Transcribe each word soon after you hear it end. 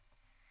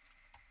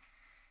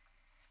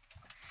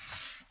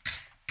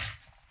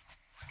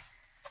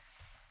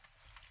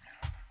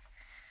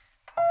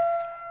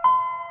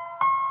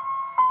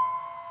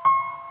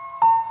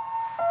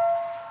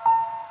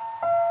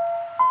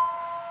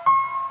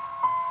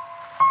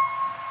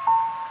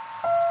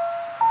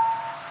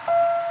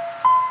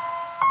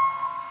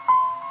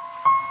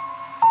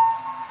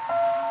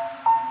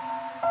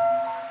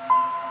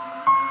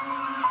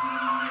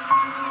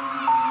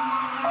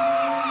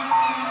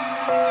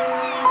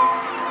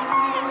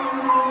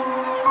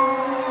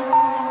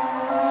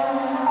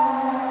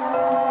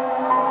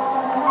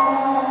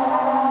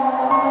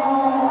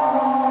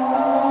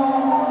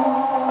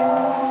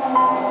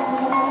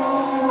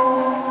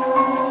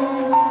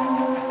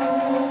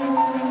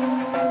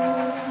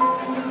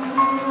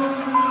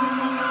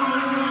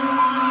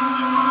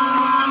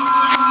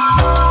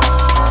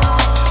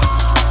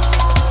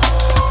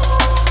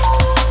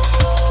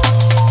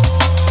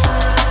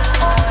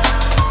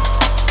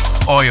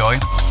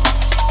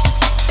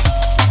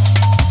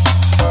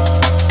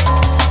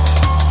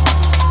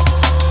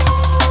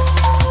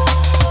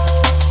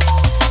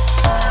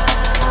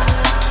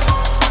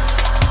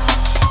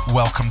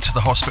welcome to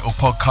the Hospital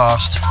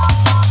Podcast.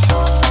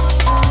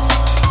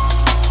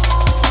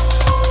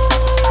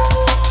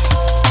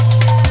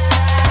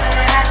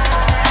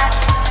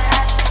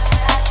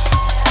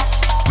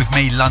 With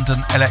me,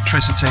 London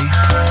Electricity.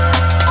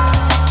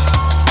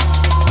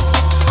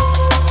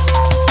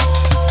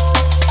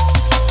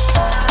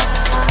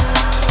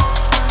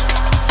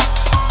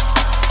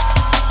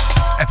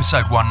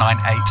 Episode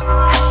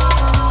 198.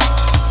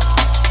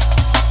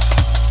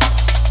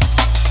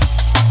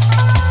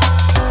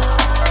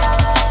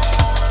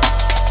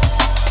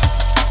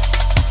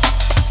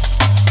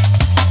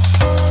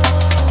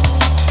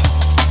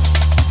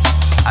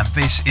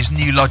 This is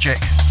New Logic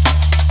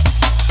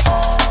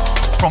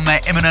from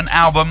their imminent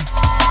album,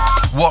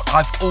 What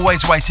I've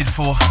Always Waited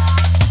For.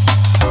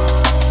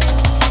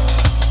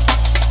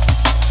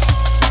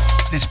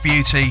 This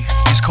beauty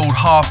is called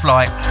Half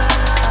Light.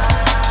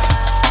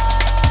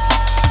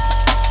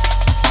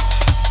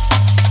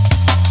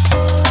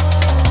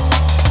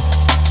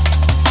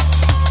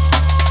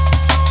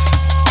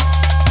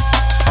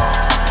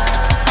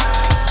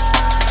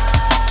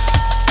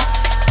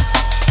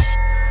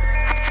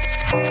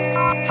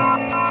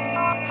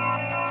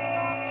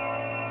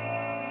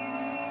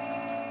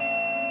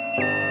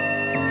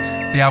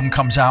 The album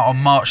comes out on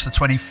March the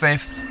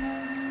 25th.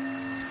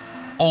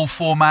 All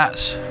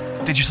formats,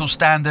 digital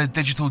standard,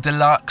 digital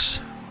deluxe.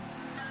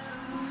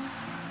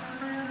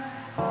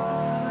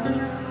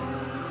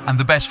 And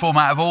the best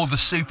format of all, the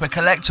super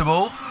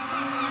collectible.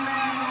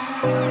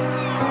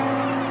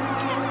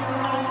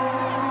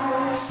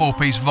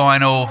 4-piece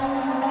vinyl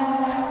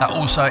that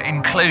also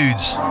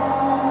includes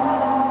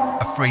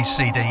a free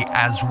CD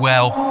as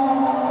well.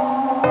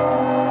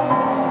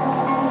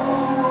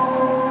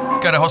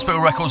 Go to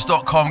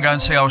hospitalrecords.com, go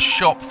and see our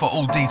shop for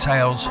all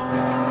details.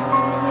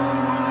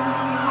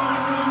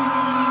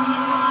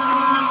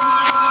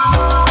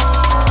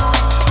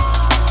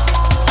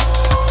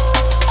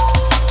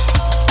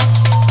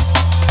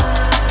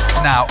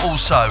 Now,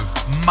 also,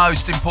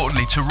 most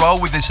importantly, to roll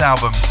with this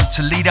album,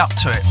 to lead up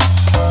to it,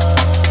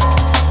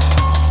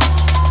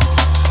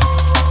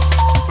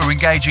 we're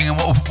engaging in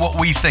what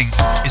we think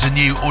is a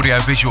new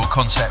audio-visual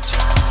concept.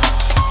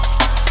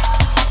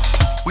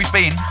 We've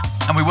been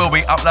and we will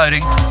be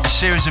uploading a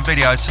series of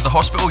videos to the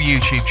Hospital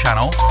YouTube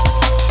channel,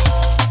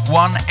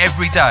 one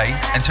every day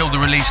until the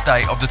release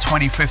date of the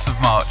 25th of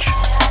March.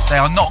 They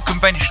are not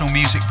conventional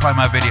music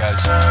promo videos.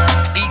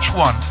 Each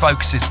one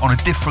focuses on a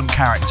different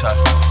character,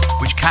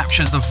 which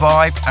captures the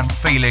vibe and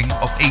feeling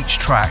of each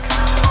track.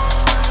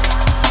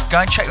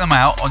 Go and check them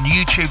out on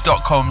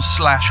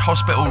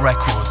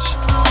youtube.com/hospitalrecords.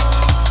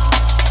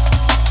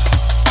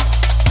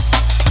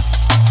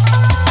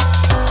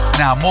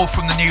 Now, more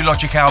from the New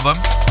Logic album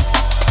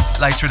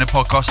later in the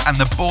podcast, and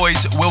the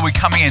boys will be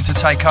coming in to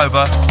take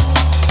over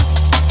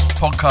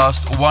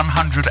podcast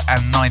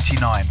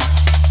 199.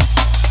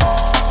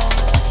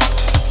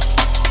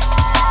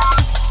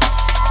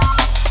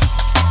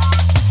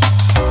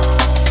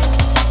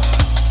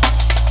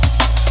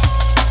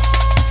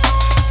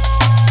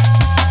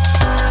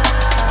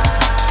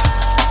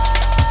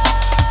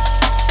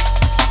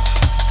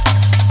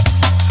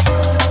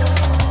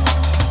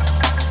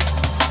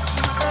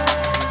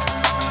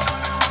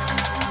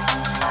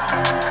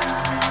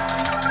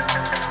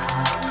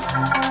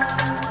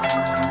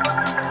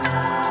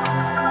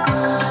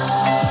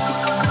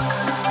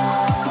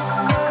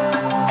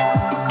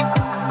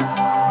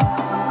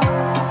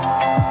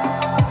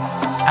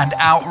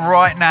 Out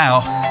right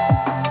now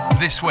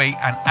this week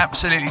and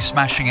absolutely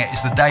smashing it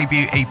is the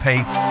debut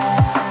EP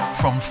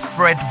from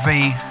Fred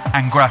V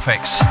and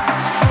Graphics.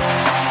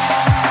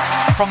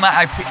 From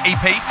that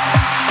EP,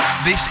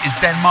 this is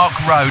Denmark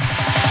Road.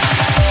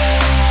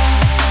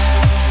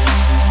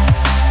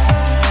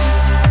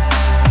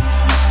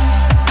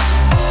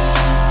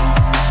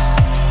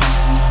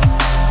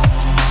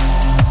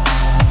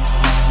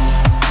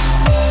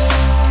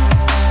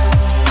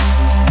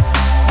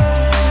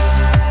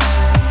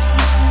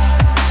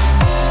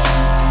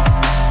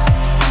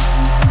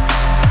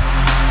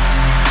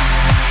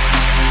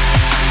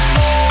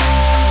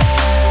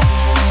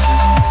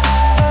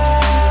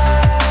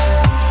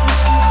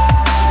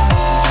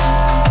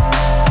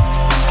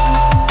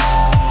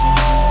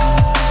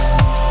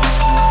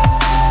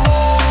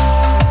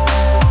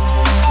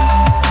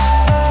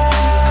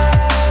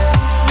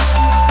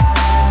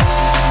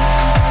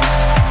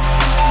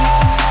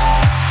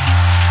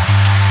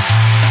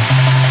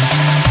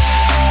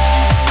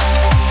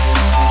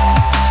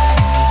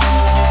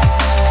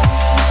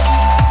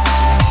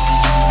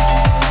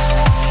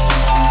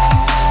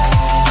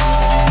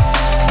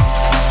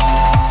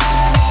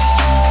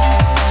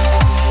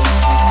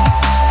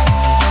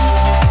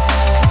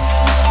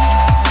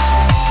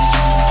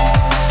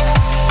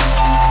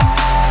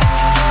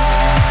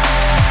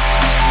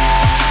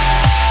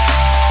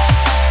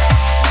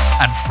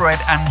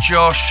 Fred and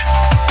Josh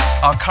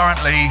are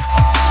currently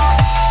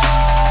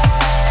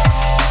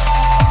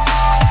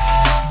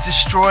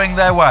destroying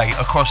their way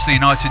across the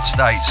United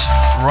States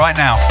right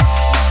now.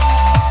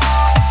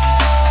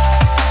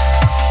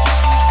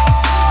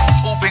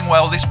 All being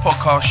well, this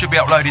podcast should be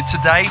uploaded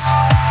today,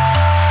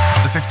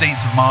 the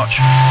 15th of March.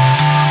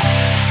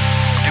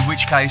 In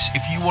which case,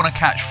 if you want to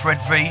catch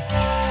Fred V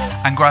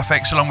and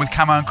Graphics along with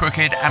Camo and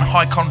Crooked and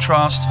High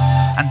Contrast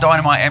and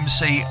Dynamite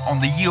MC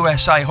on the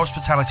USA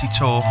Hospitality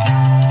Tour,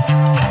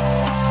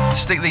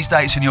 stick these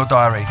dates in your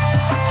diary.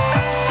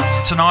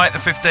 Tonight, the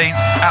 15th,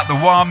 at the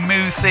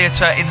WAMU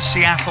Theatre in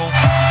Seattle.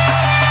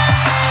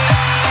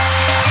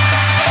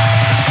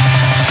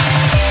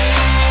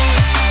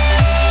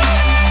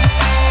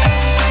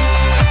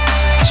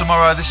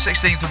 Tomorrow, the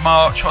 16th of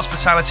March,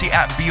 hospitality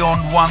at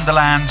Beyond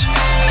Wonderland,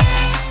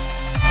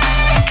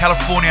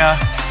 California,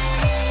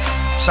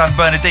 San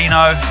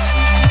Bernardino.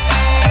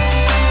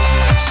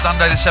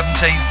 Sunday the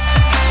 17th,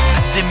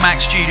 Dim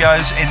Max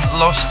Studios in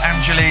Los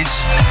Angeles.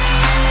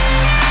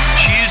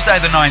 Tuesday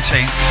the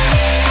 19th,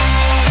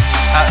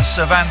 at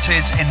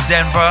Cervantes in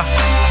Denver.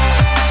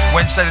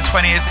 Wednesday the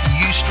 20th,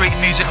 U Street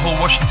Music Hall,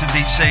 Washington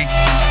DC.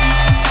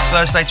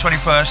 Thursday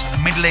 21st,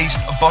 Middle East,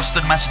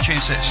 Boston,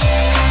 Massachusetts.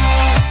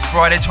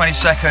 Friday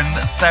 22nd,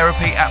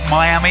 Therapy at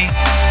Miami.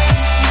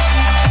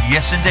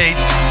 Yes indeed.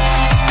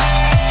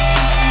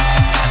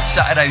 And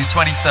Saturday the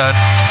 23rd,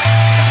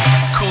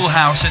 Cool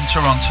House in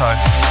Toronto.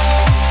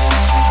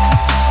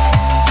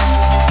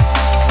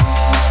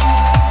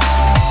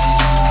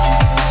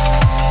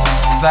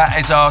 That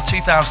is our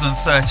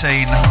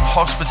 2013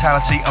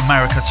 Hospitality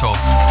America Tour.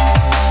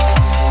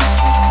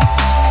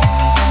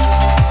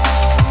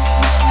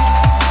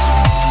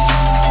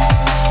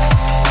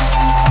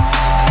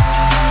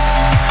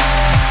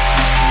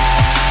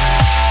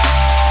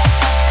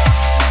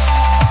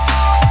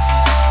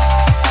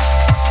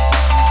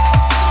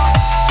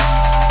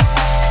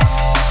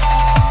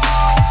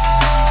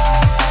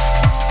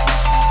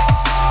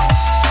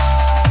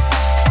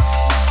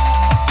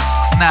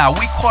 Now,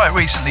 we quite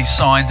recently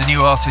signed a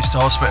new artist to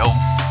Hospital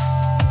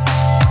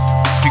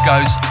who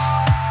goes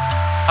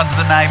under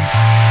the name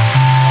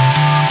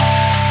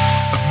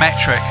of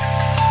Metric.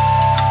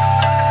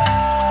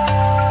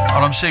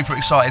 And I'm super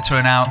excited to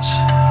announce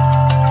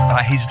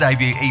that his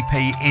debut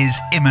EP is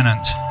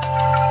imminent.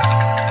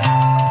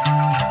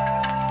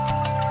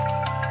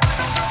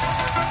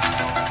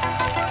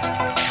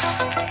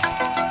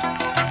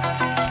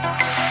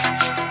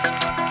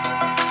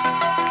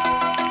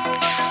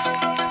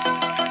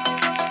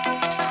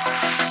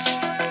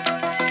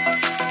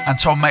 And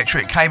Tom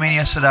Metric came in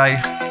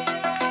yesterday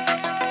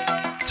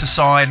to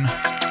sign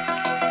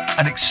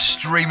an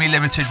extremely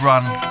limited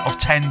run of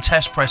 10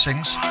 test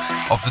pressings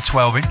of the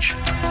 12-inch.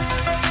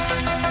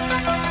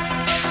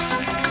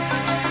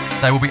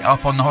 They will be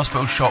up on the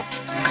Hospital shop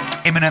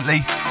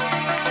imminently.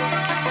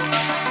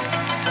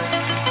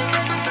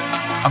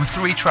 I'm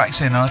 3 tracks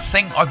in and I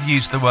think I've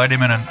used the word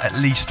imminent at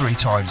least 3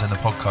 times in the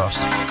podcast.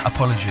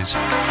 Apologies.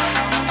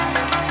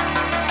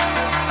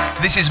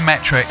 This is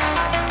Metric.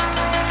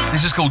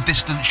 This is called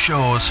Distant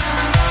Shores.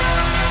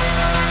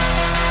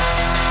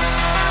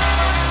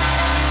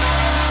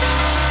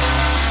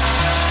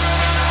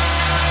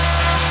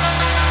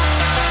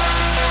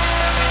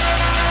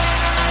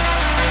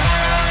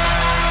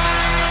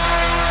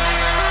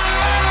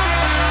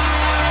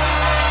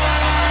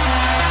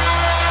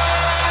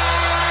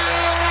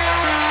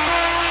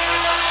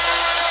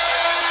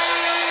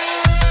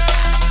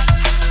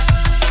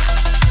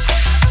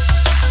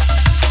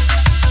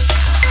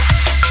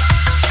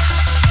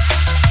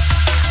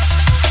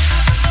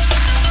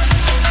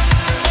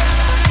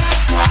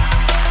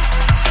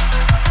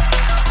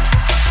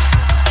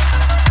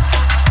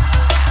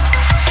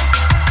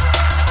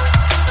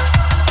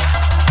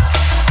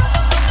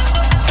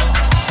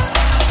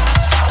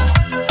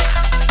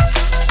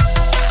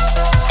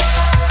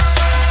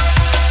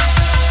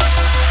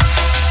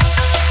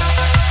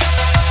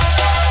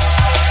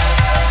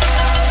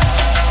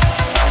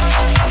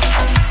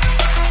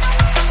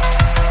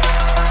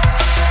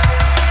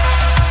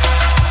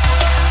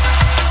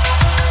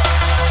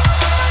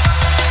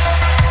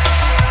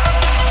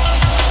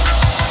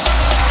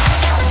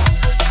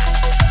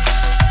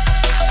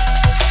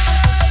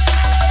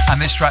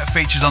 Track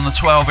features on the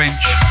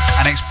 12-inch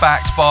and it's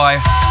backed by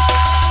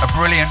a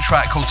brilliant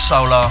track called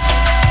Solar.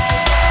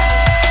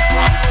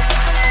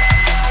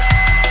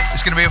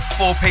 It's going to be a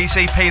 4-piece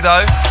EP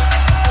though,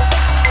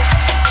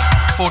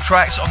 4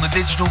 tracks on the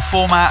digital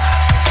format.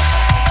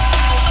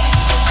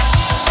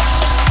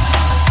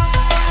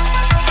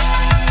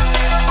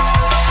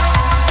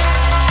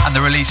 And the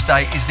release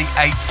date is the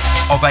 8th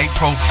of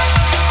April.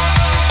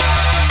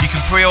 You can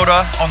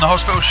pre-order on the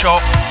Hospital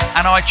shop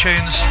and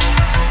iTunes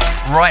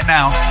right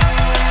now.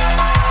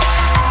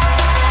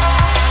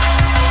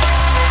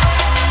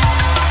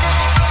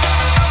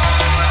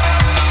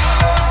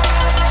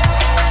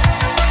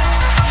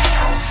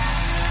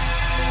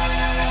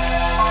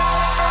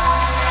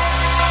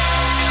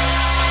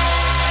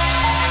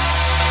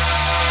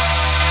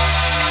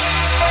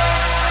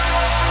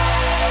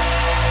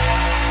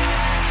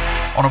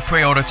 On a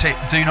pre-order tip,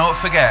 do not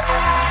forget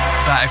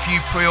that if you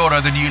pre-order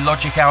the new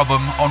Logic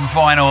album on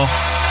vinyl,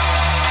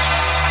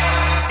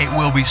 it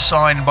will be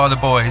signed by the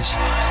boys.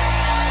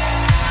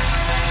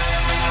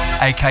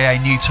 aka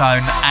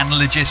Newtone and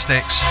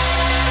Logistics.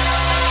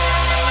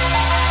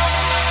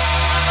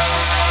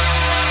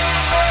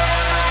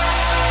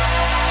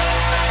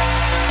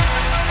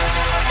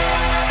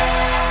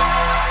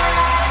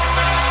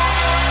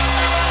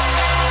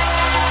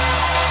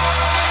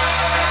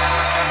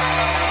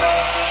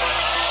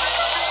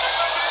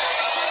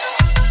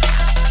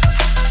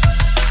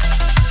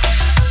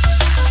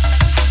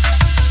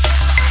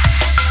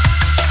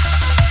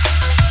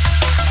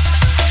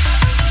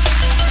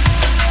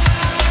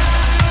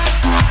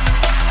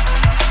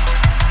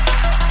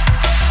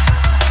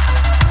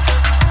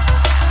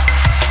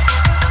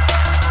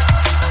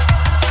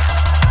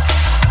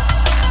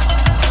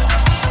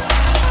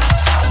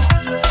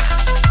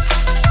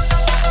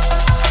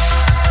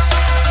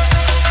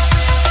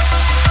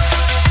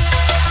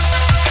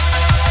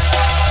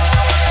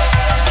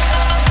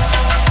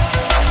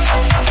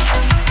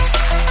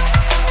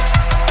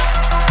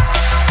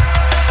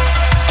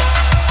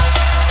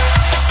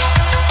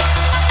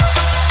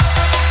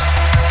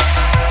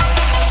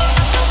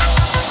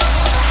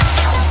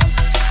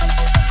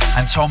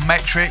 Tom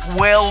Metric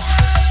will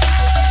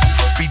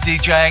be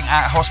DJing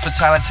at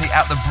Hospitality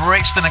at the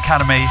Brixton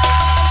Academy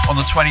on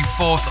the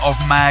 24th of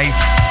May.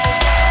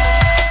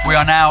 We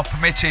are now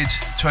permitted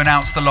to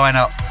announce the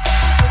lineup.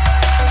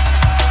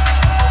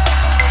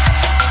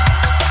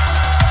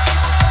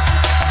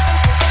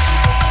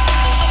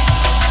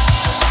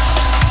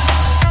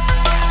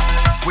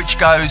 Which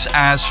goes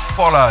as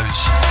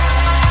follows: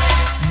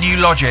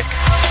 New Logic,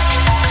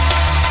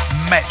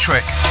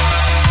 Metric,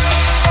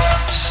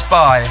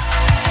 Spy,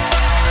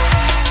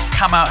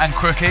 Camo and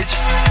Crooked,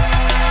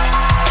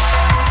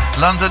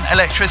 London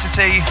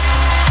Electricity,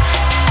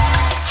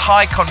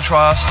 High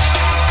Contrast,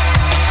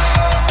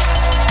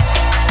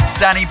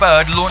 Danny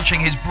Bird launching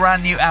his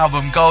brand new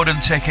album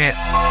Golden Ticket,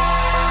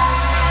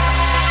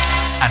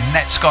 and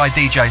Netsky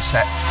DJ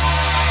set.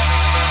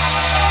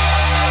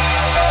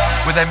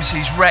 With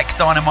MCs Rec,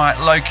 Dynamite,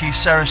 Loki,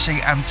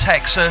 Cersei and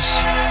Texas.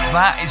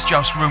 That is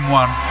just room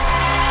 1.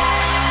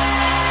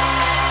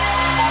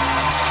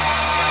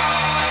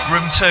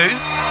 Room 2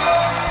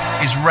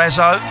 is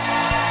Rezo,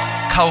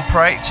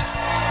 Culprate,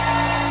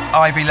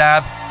 Ivy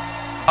Lab,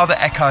 Other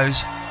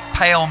Echoes,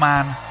 Pale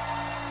Man,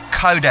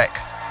 Codec.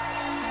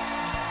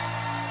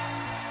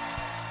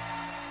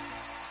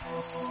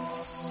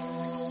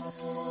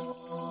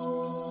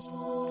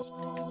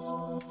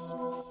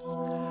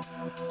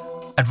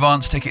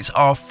 Advance tickets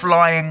are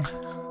flying.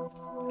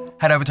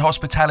 Head over to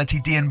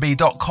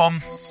hospitalitydnb.com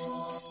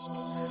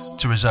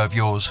to reserve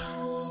yours.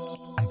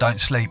 And don't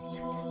sleep.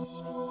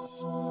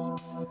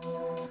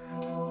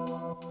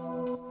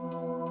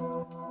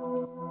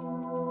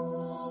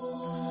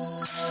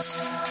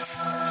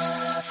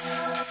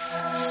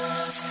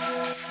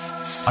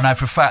 I know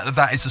for a fact that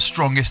that is the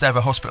strongest ever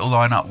hospital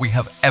lineup we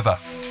have ever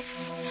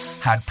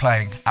had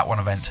playing at one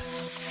event.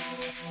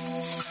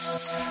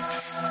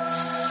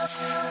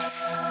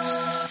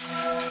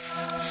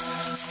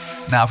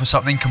 Now for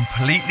something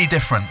completely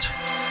different.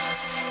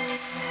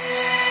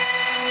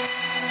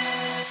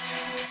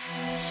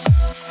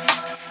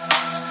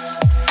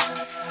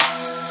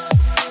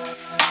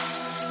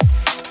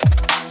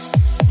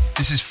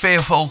 This is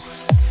Fearful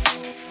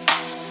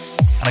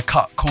and a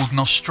cut called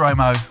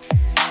Nostromo.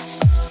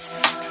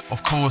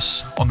 Of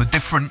course, on the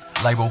Different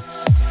label.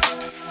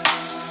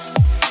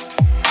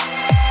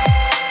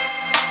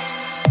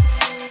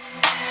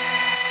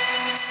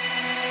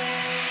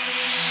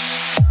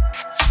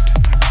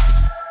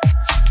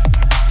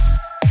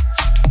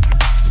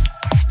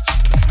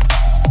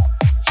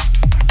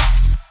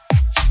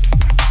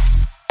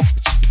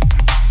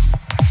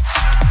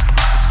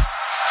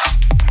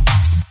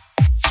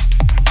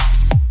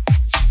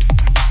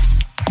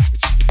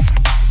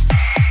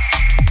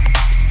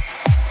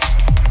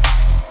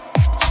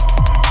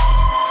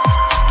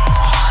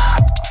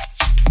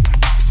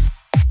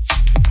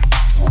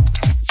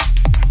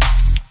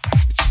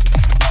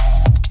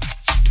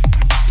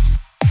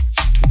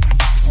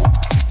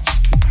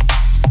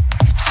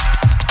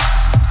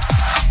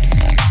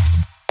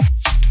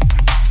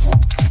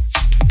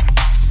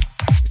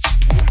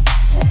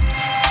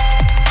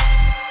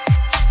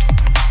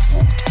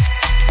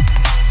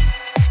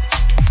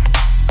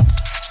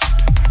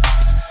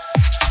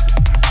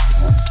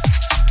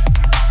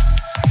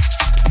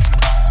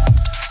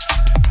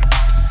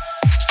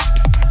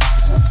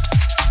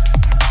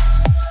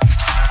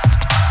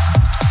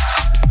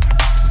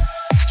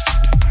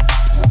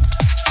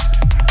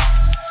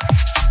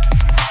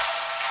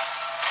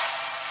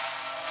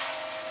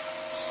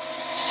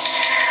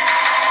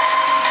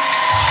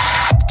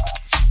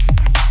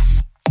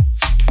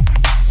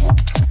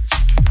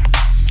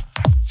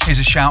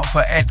 Shout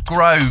for Ed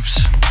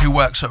Groves, who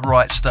works at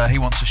Rightster. He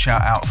wants a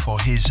shout out for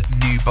his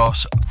new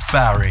boss,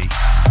 Barry.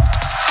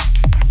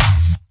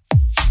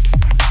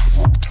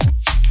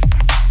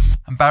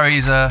 And Barry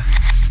is a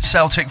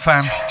Celtic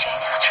fan.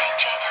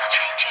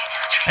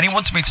 And he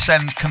wanted me to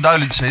send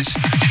condolences.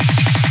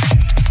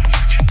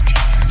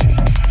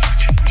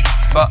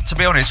 But to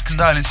be honest,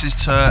 condolences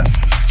to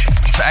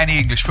any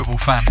English football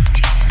fan.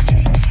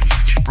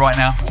 right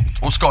now,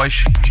 or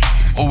Scottish,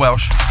 or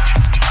Welsh.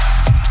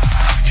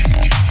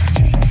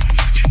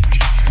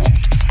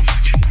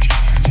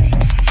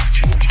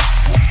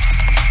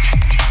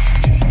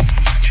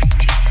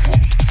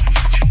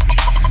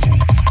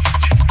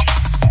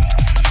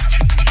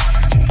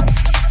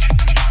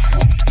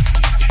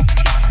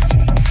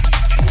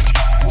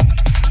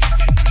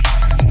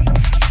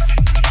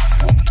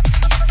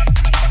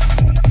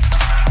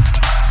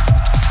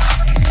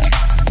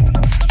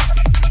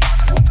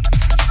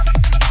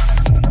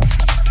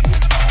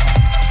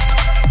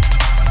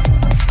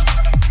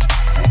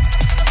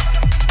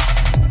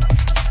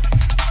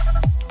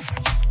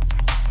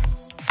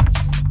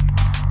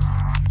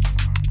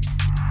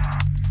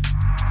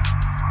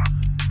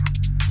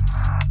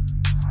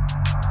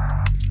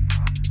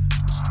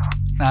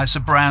 Now it's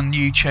a brand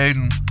new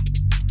tune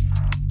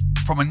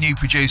from a new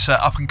producer,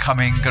 up and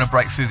coming, going to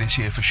break through this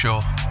year for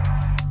sure.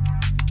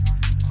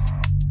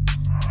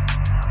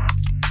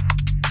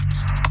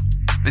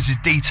 This is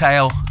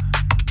Detail.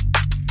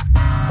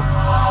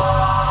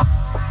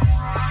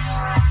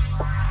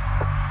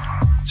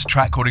 It's a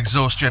track called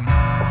Exhaustion.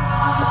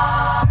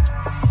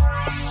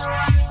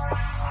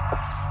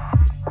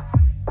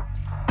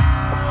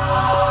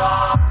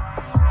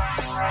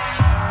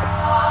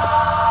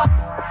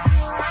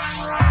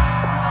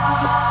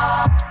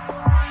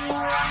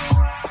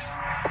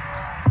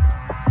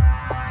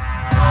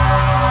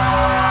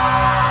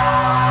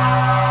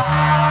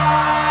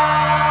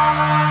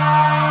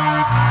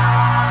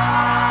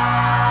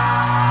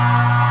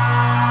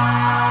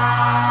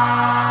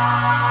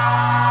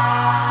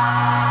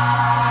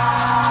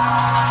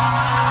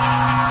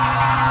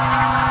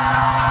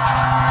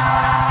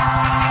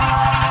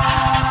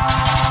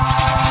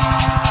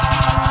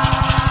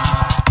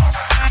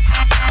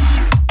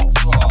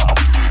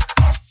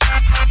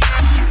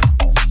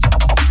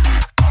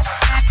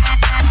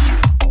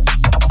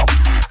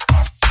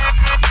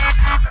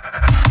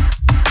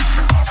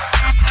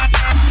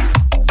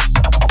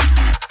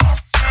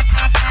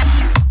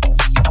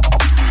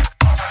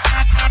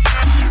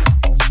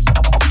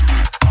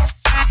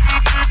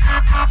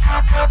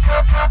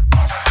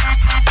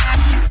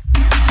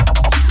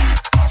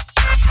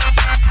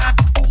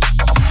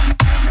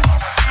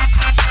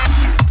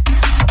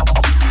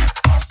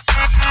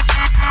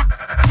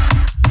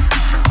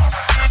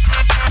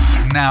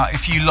 Now,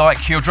 if you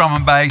like your drum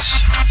and bass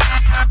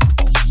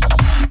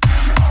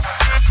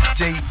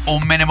deep or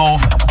minimal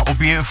or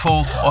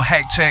beautiful or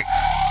hectic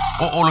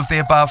or all of the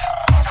above,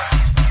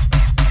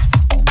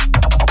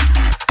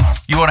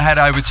 you want to head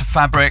over to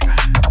Fabric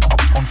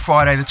on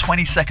Friday the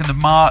 22nd of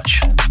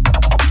March.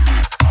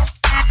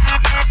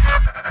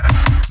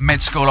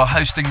 Med School are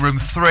hosting room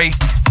 3.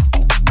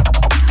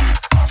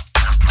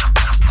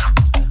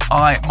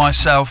 I,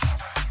 myself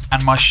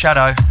and my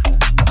shadow,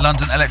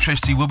 London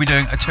Electricity, will be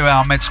doing a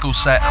 2-hour Med School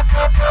set,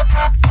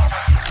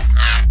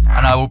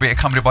 and I will be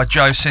accompanied by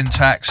Joe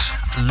Syntax,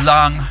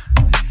 Lung,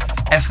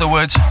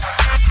 Ethelwood,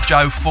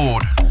 Joe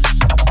Ford.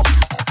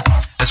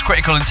 There's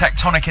Critical and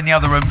Tectonic in the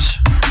other rooms.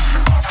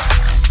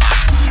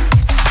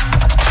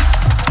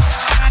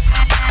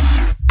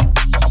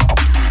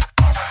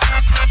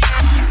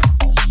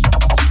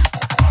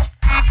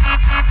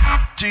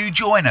 Do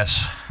join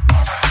us.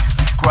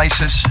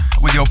 Grace us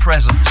with your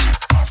presence.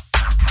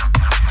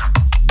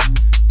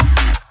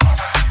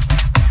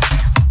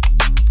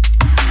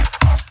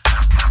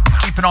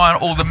 Keep an eye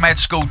on all the Med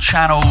School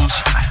channels,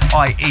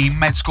 i.e.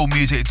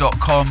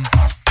 medschoolmusic.com,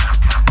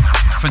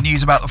 for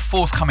news about the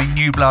forthcoming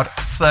New Blood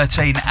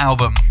 13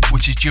 album,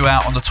 which is due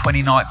out on the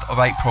 29th of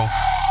April.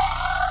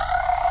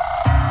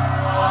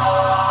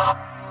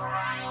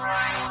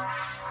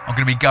 I'm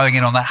going to be going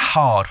in on that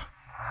hard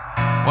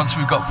once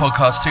we've got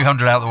podcast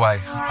 200 out of the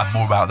way, and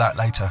more about that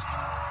later.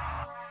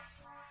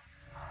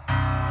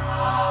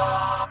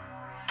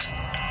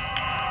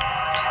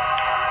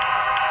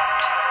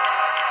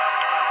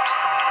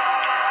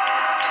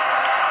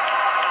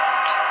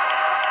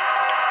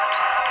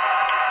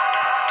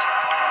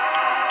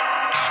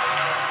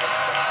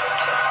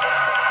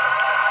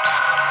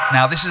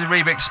 Now, this is a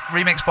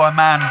remix by a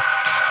man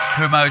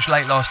who emerged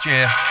late last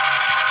year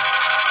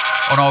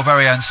on our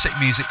very own Sick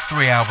Music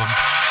 3 album.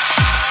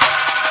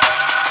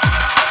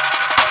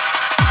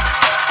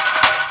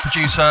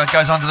 Producer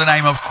goes under the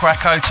name of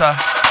Krakota,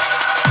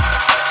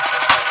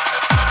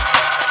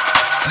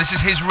 and this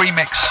is his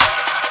remix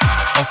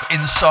of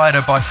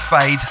Insider by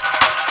Fade,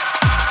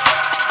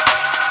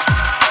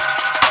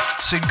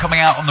 soon coming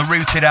out on the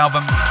Rooted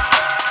album,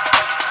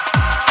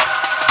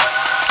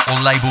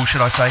 or label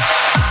should I say.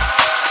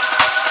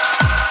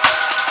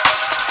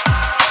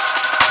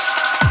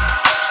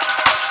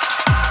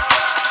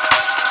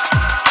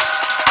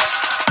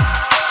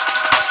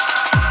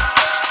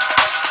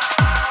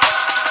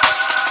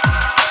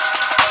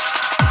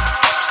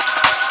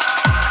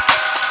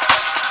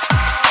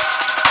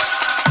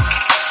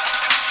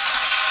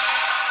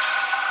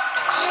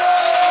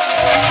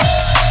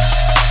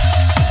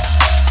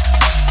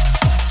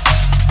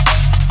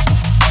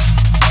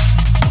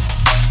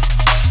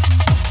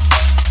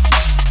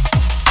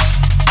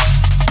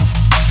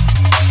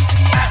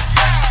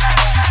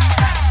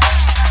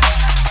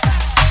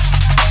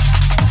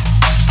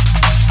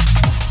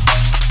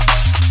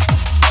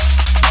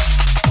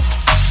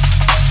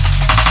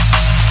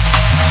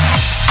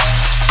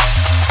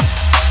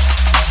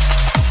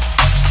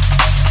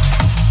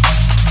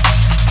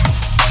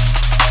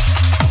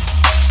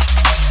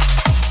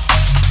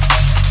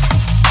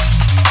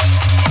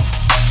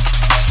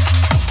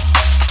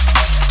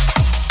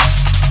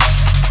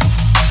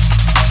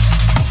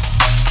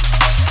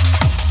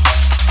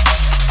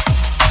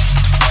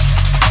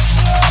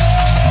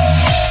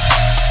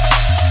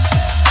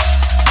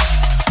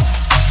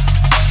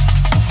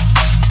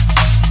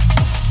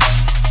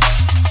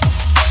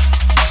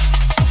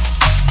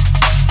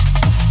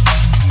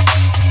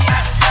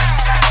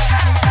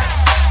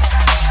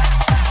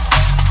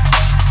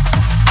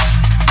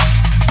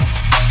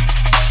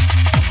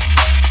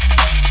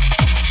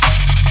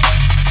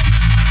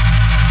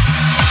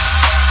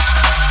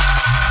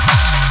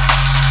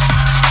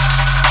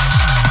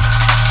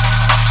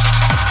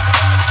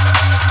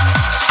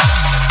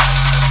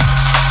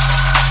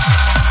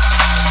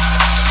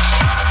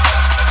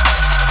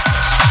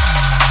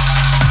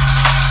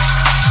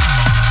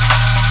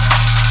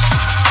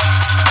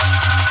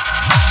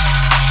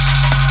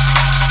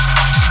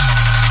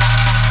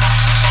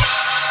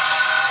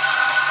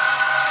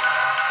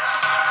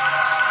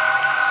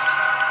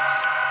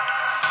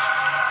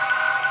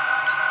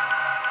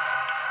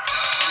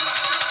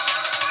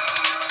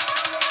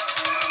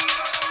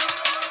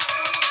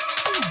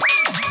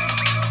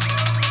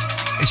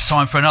 It's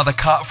time for another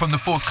cut from the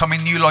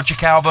forthcoming New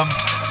Logic album.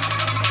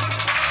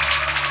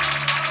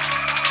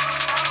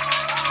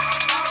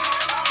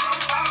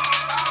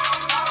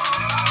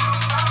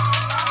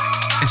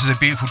 This is a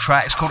beautiful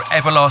track. It's called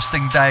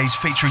Everlasting Days,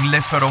 featuring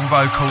Lifford on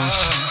vocals.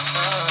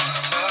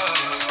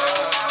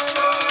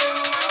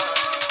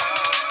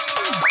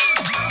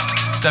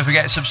 Don't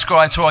forget to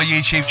subscribe to our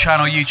YouTube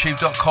channel,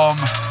 youtube.com.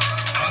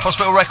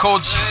 Hospital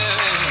Records,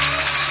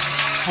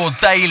 for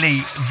daily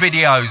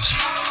videos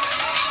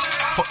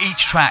for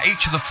each track.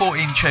 Each of the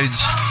 14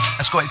 tunes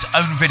has got its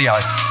own video,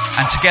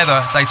 and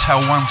together they tell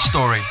one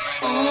story.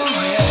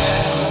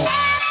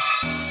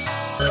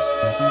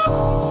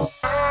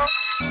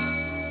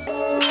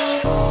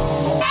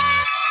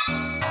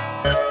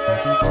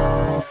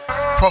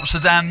 Props to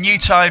Dan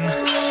Newtone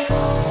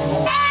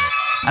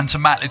and to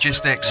Matt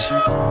Logistics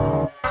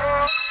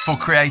for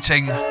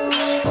creating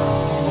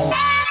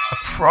a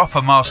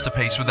proper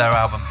masterpiece with their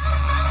album.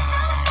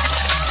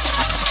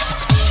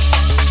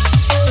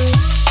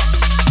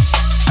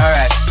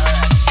 Alright.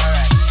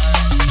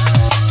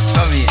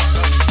 Come here.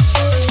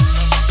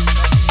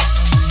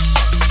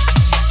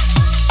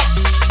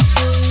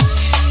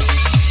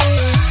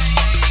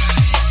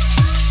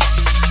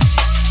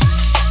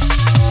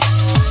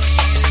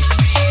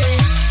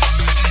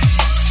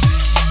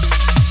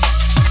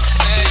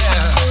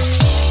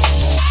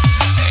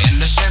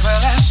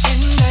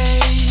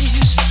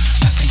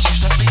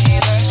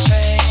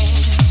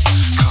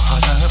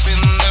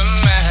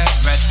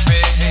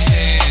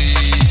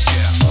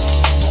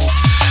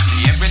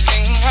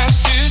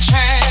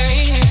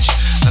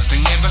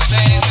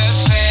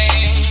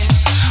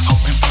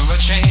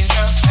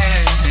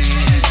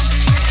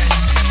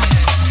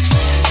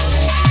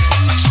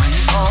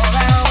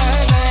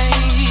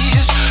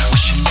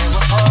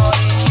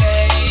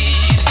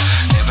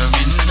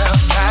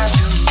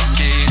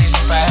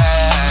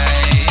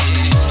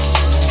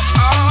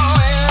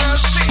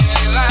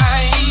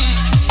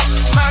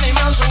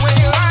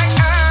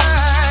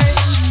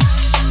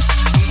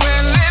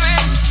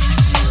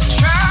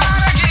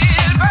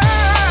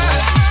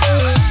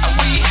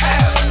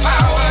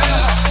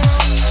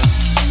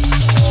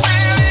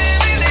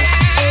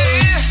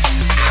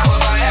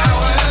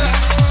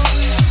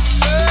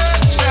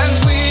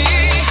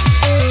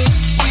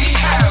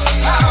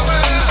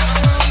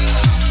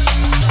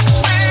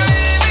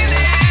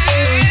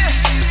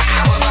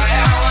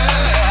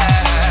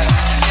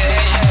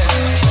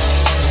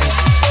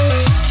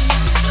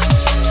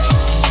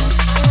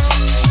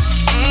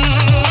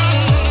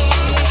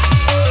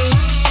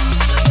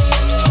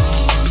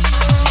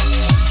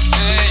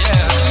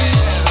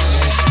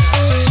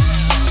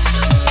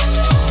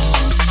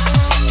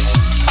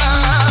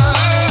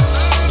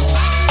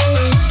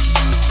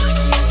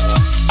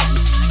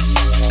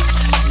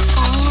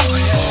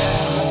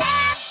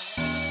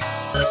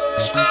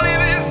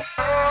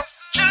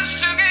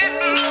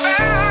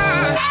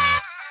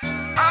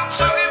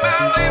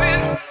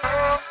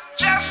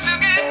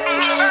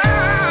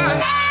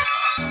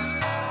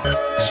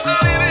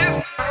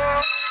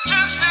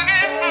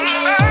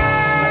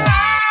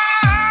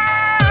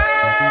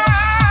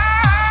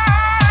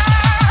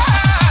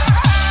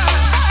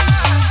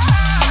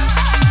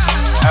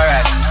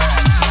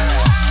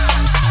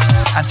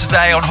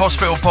 Today on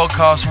Hospital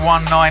Podcast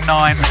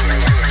 199,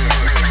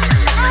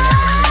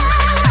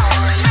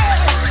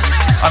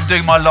 I'm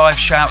doing my live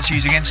shouts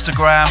using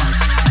Instagram.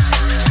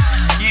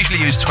 Usually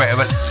use Twitter,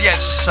 but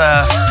yes,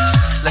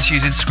 let's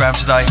use Instagram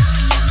today.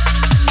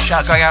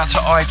 Shout going out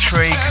to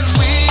iTrig.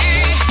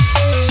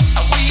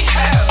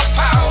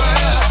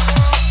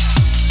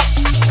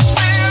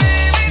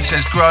 He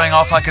says, growing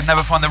up I could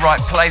never find the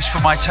right place for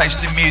my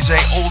taste in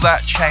music. All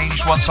that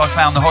changed once I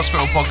found the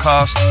Hospital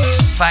Podcast.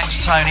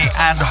 Thanks Tony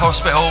and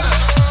Hospital.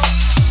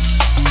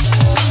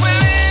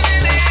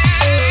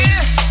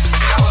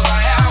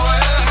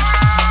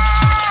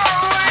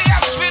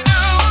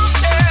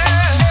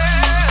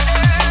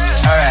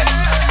 Alright.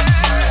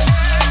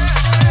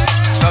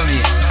 Come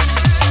here.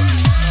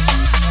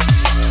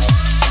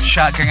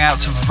 Shout going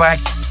out to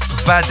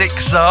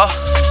Vadikzar,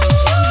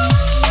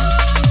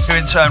 who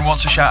in turn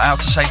wants a shout out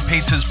to St.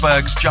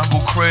 Petersburg's Jungle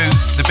Crew,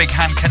 The Big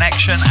Hand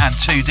Connection and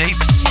Too Deep.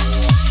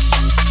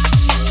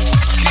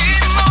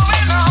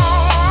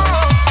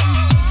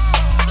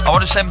 I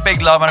want to send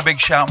big love and a big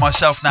shout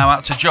myself now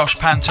out to Josh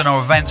Panton,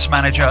 our events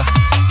manager,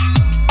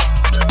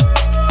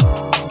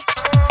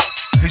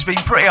 who's been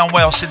pretty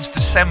unwell since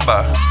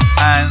December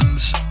and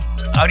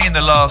only in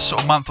the last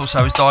sort of month or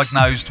so is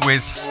diagnosed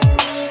with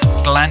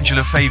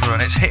glandular fever,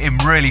 and it's hit him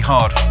really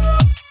hard.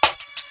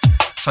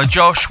 So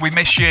Josh, we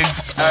miss you.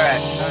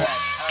 Alright.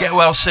 Get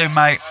well soon,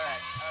 mate.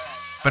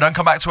 But don't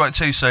come back to work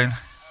too soon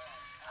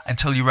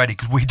until you're ready,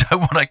 because we don't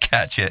want to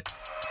catch it.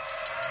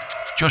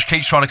 Josh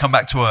keeps trying to come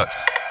back to work,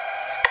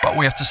 but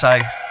we have to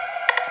say,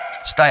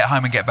 stay at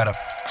home and get better.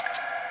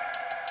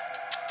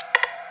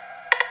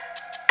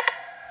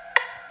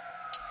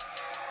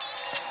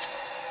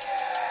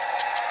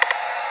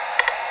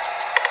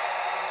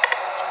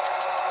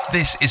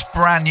 This is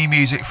brand new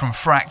music from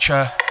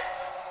Fracture.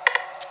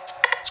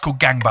 called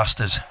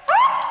Gangbusters.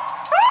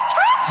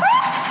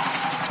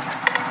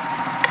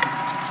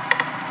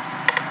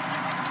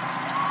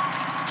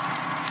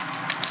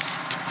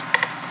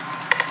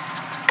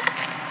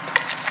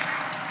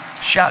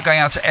 Shout going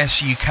out to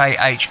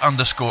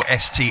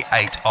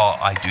SUKH_ST8R.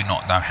 I do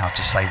not know how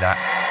to say that.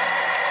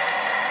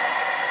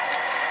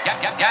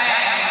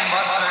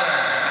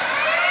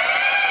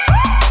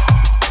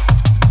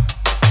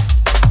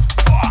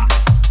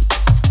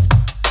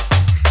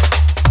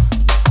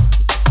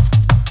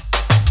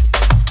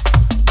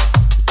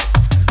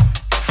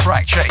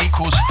 Fracture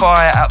equals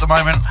fire at the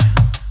moment.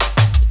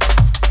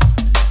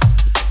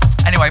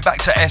 Anyway, back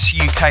to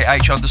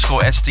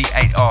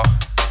SUKH_ST8R.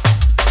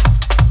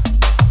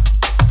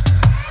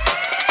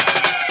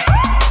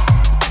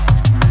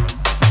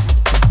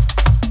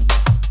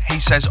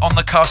 Says on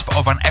the cusp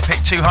of an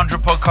epic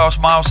 200 podcast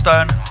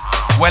milestone.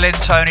 Well in,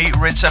 Tony.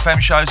 Rinse FM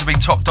shows have been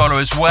top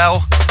dollar as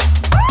well.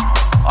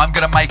 I'm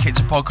going to make it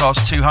to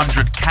podcast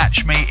 200.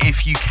 Catch me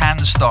if you can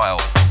style.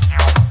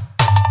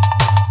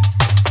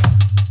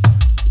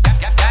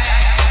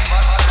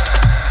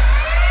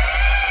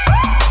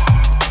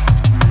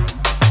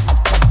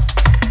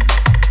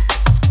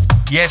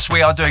 Yes,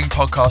 we are doing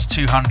podcast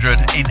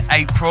 200 in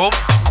April,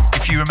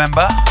 if you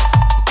remember.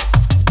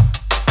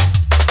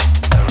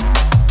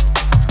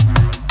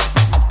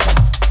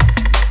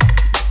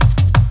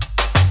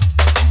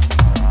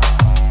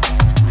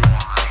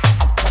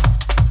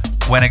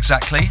 When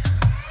exactly?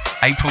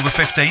 April the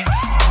 15th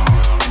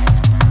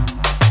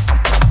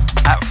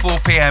at 4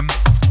 p.m.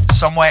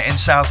 somewhere in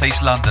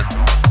southeast London.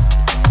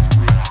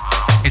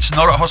 It's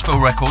not at Hospital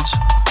Records.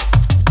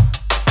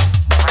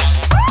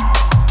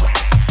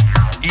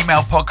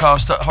 Email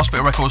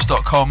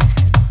podcast@hospitalrecords.com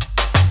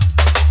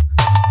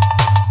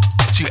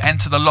to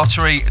enter the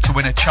lottery to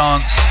win a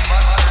chance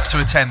to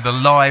attend the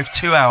live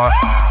 2-hour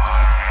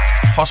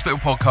Hospital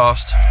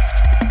Podcast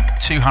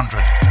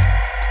 200.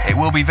 It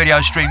will be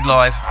video streamed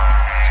live.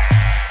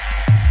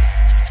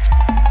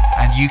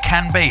 And you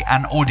can be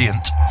an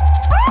audience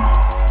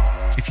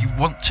if you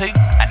want to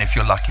and if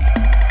you're lucky.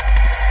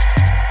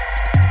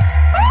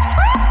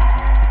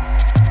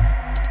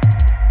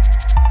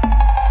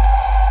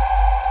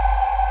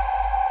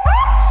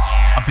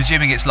 I'm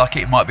presuming it's lucky,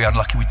 it might be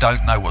unlucky. We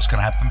don't know what's going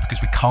to happen because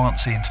we can't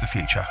see into the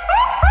future.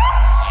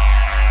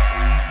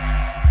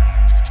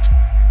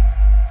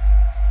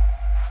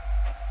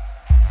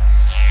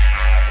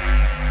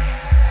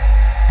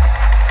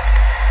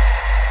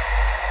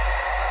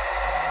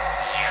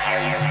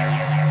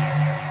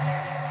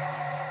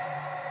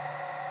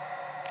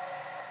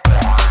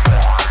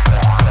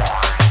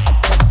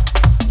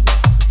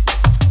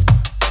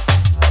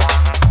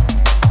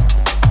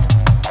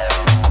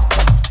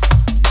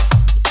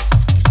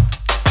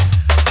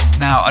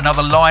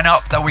 Another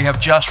lineup that we have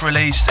just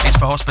released is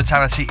for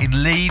Hospitality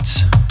in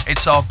Leeds.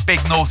 It's our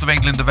big North of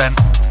England event,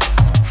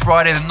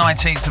 Friday the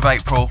 19th of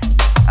April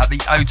at the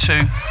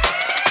O2,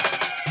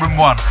 Room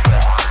 1.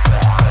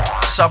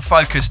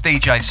 Sub-Focus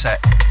DJ set,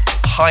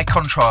 High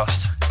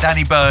Contrast,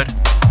 Danny Bird,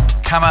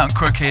 Come Out and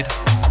Crooked,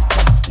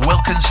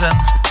 Wilkinson,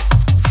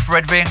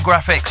 Fred V and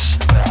Graphics,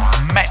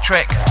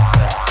 Metric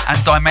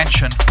and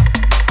Dimension.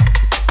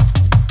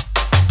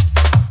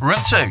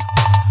 Room 2,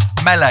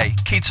 Melee,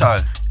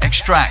 Keto,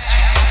 Extract,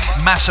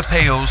 Mass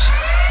Appeals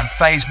and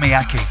FaZe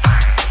Miyake.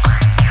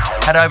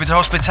 Head over to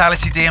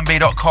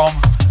hospitalitydnb.com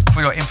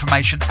for your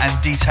information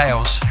and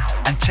details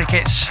and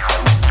tickets.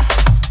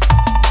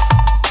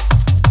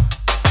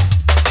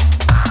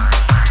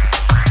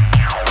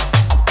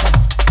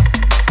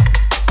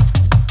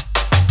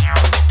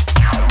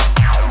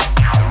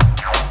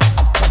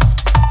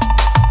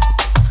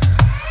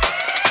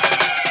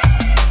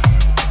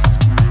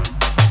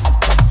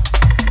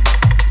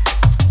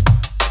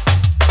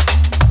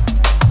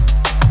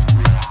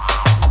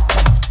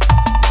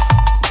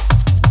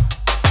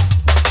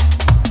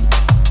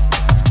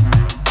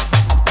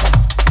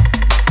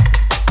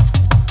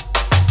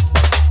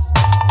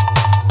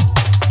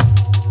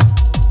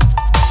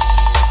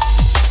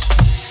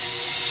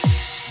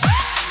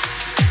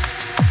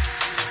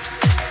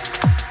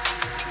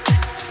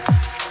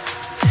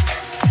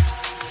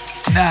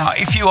 Now,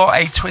 if you are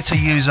a Twitter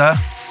user,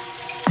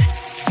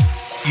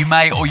 you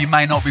may or you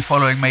may not be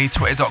following me,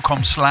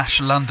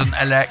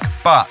 twitter.com/LondonElec,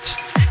 but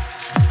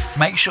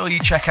make sure you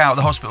check out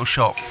the Hospital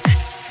Shop.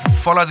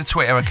 Follow the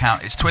Twitter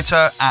account. It's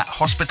Twitter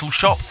 @Hospital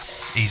Shop.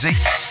 Easy.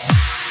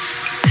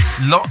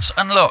 Lots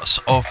and lots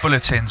of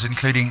bulletins,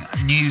 including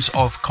news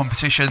of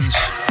competitions,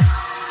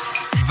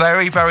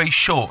 very, very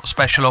short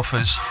special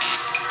offers.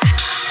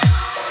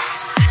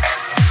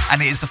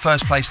 And it is the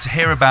first place to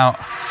hear about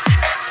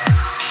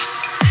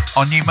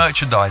our new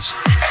merchandise.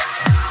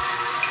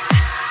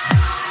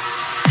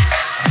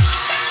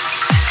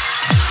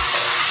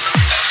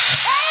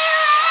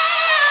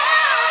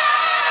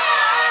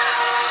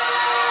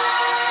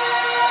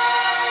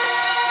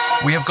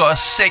 We have got a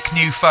sick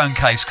new phone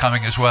case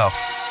coming as well.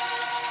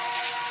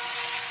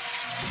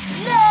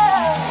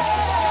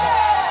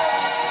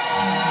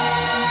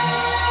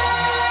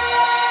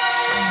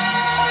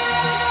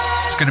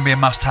 It's going to be a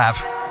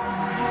must-have.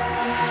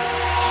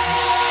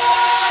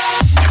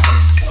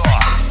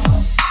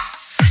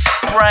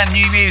 brand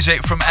new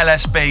music from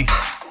LSB.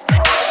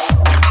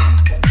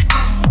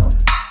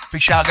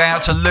 Big shout going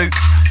out to Luke.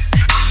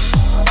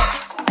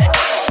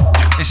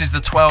 This is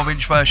the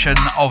 12-inch version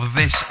of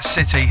This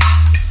City.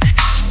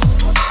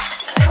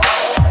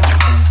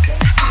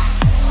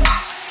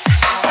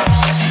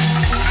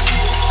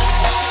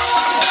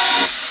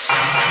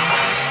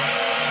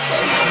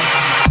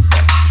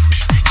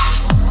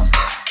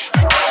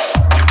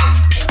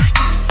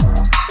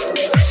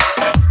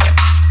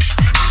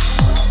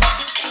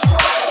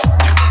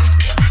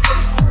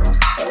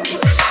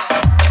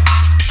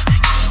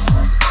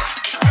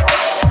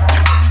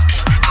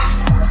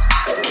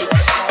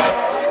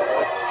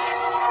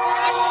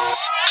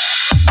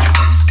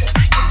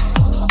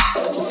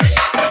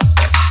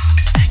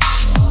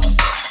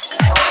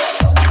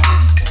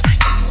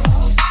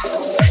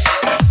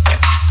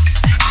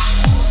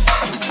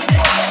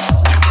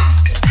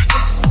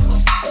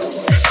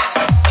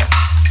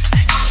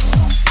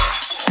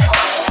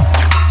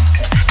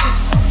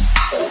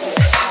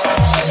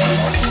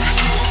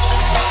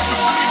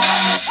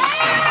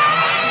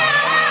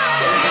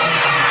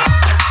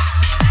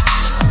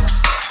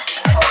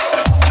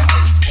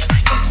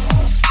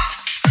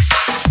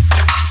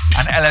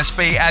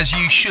 LSB, as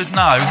you should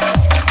know,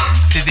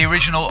 did the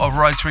original of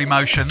Rotary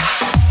Motion.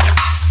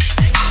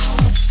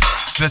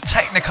 The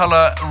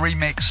Technicolor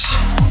remix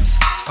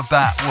of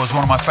that was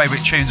one of my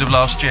favourite tunes of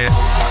last year.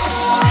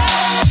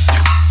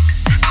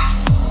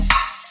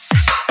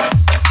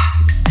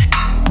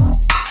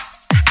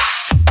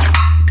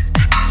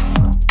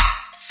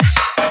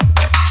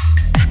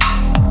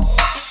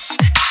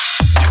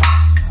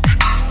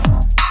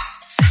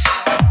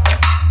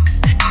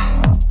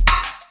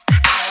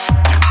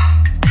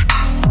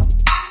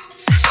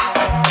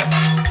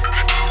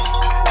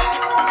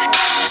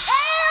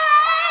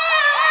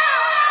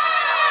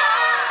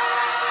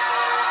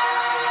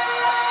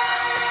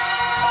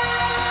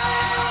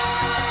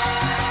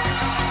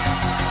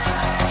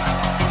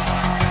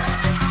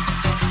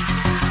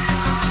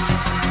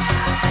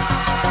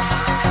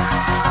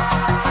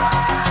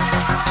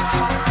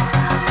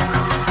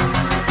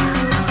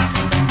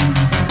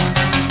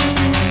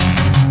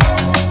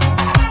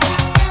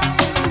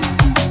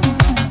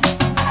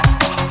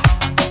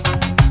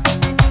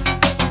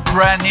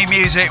 Brand new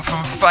music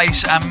from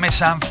Face and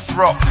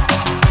Misanthrope.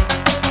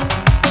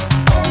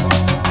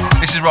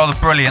 This is rather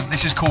brilliant.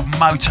 This is called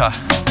Motor.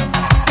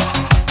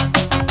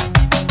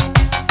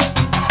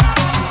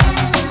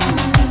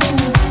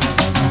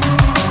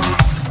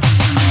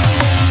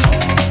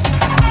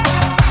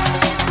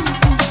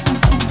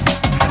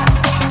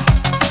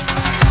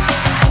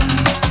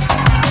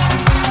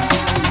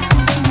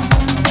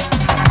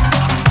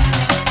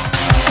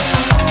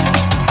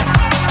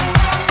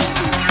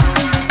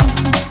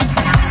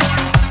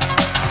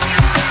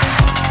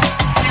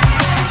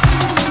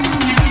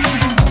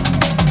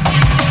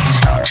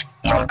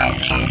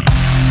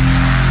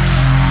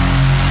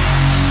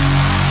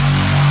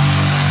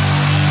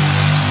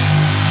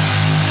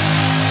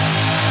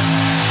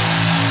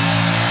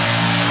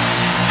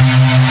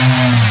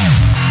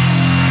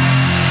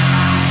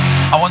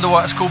 I wonder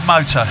why it's called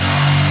Motor.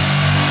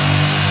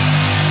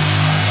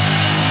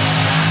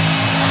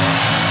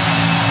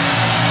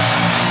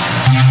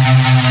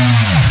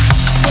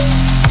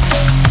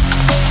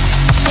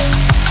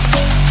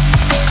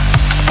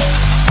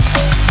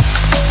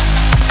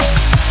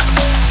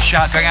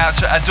 Shout going out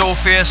to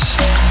Adolpheus.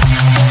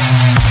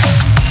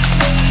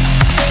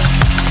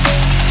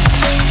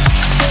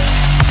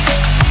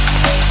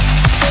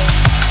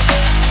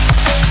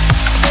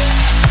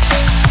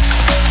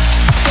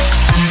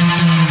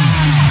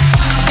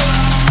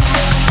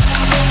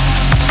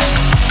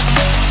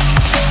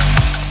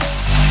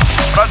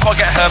 I don't quite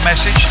get her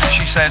message.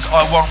 She says,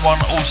 I want one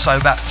also,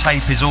 that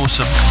tape is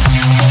awesome.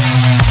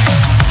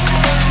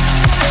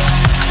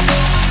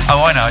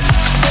 Oh, I know.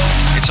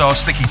 It's our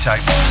sticky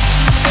tape.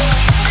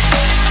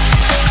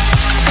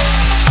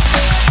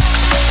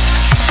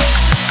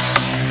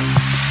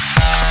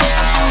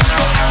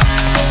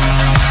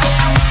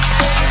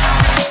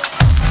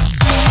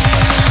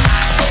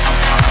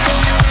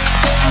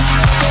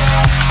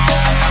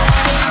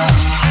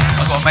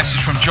 A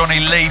message from Johnny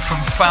Lee from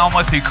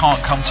Falmouth, who can't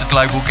come to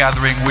Global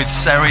Gathering with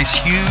Ceres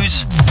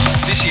Hughes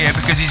this year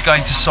because he's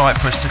going to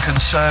Cyprus to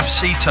conserve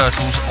sea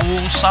turtles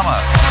all summer.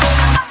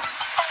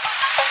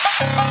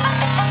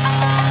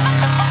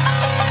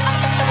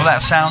 Well,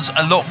 that sounds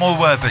a lot more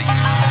worthy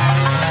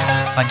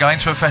than going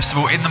to a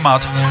festival in the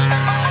mud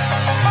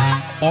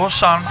or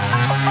sun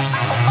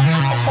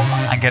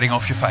and getting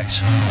off your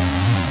face.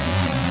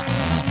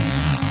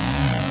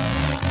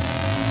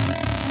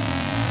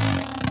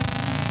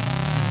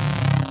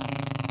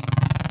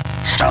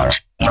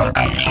 Start your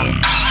engine.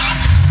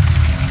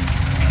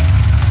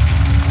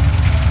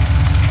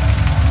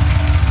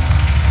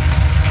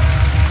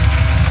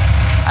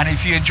 And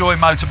if you enjoy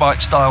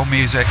motorbike style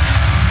music,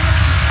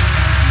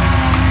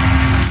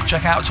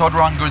 check out Todd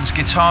Rundgren's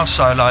guitar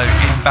solo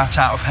in Bat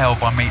Out of Hell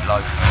by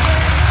Meatloaf.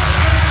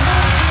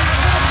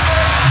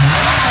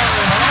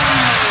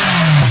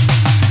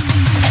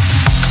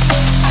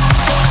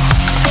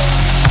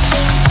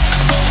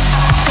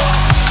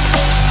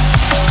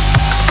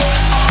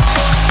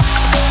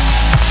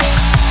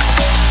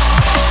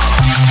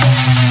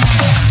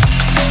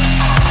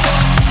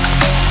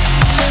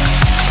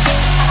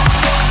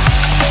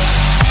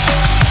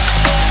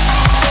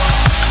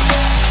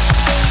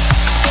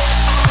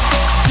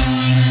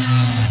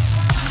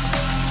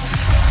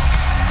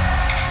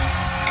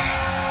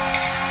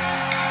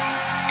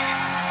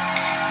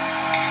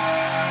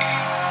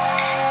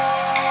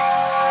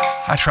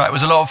 That track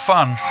was a lot of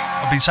fun.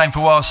 I've been saying for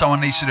a while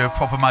someone needs to do a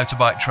proper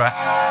motorbike track.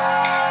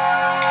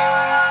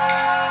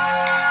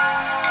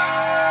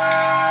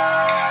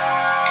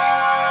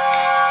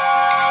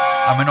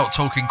 And we're not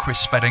talking Chris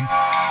Spedding.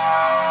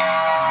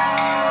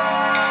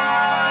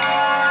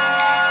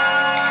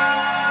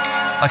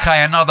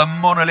 Okay, another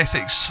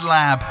monolithic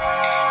slab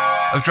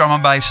of drum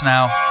and bass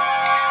now.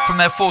 From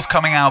their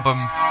forthcoming album,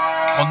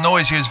 on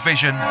Noisia's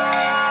Vision.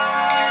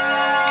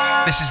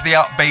 This is the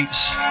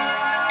Upbeats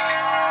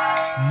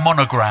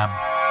Monogram.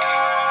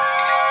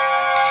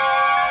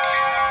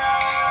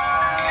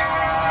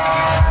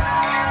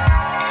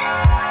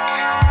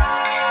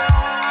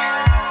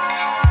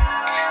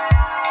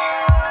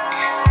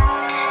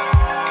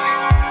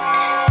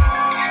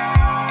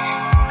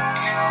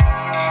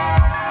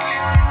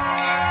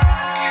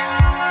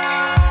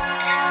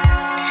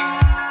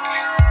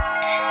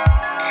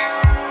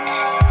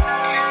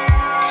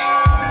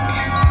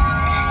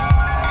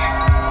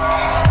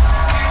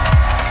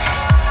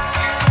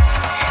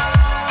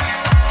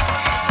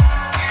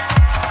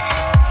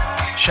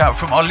 Shout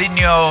from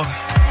Olinio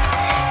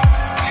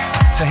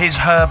to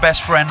her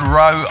best friend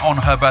Ro on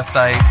her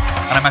birthday,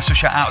 and a massive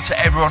shout out to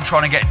everyone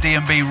trying to get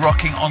D&B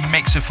rocking on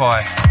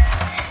Mixify.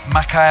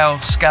 Mikael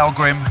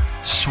Skalgrim,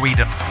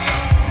 Sweden.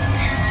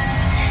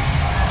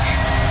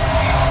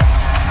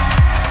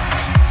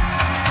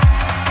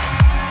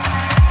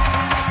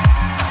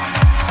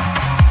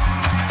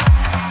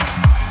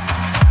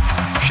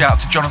 Shout out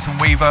to Jonathan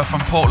Weaver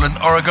from Portland,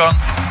 Oregon.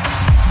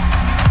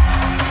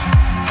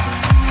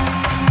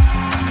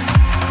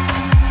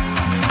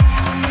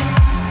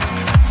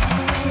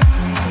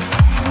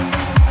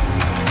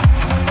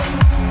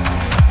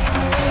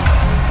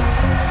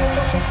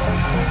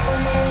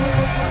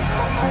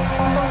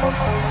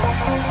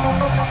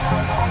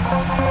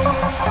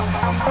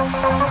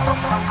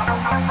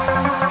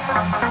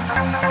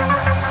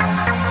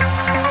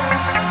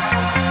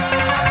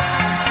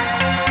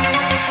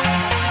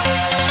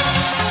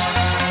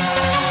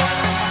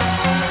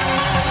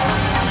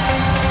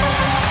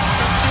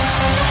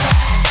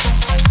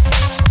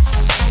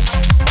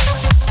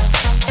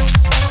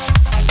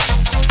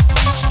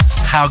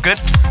 How good?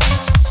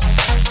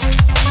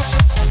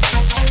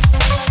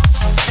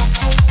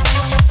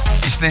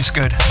 Is this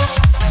good?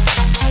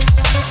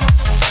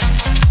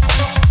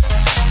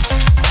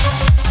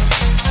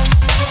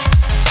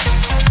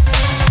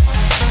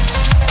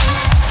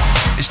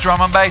 It's drum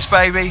and bass,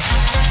 baby.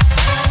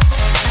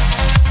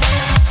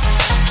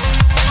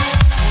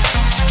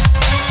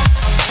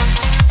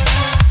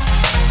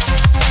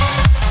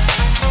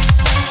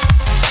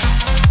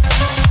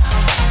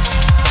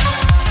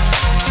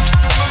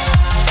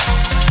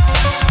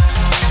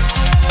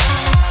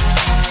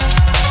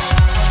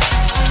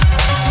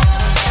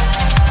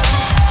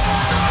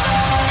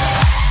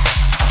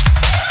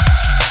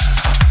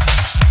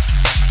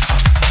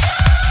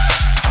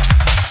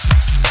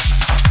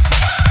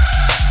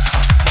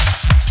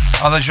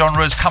 Other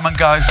genres come and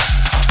go.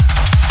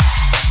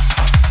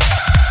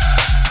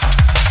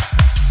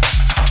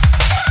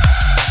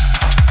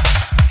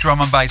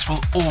 Drum and bass will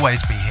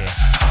always be here.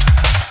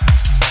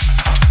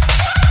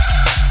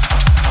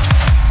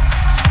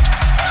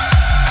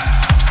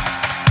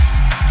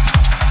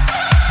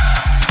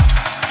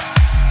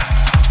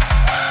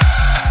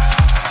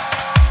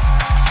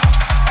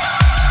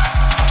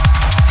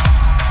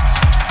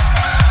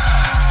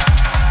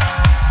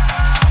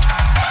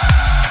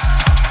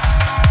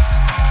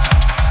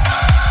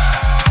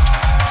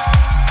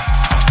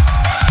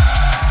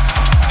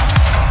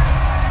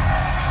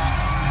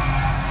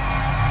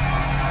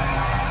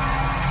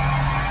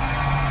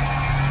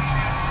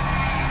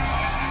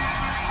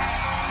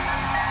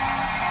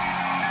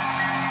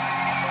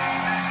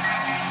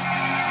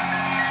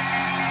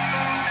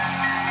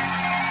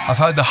 I've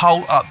heard the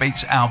whole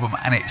Upbeats album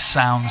and it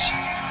sounds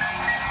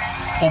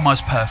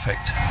almost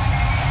perfect.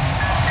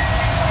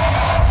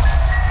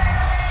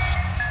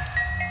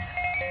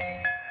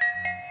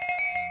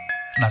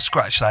 Now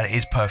scratch that, it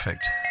is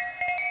perfect.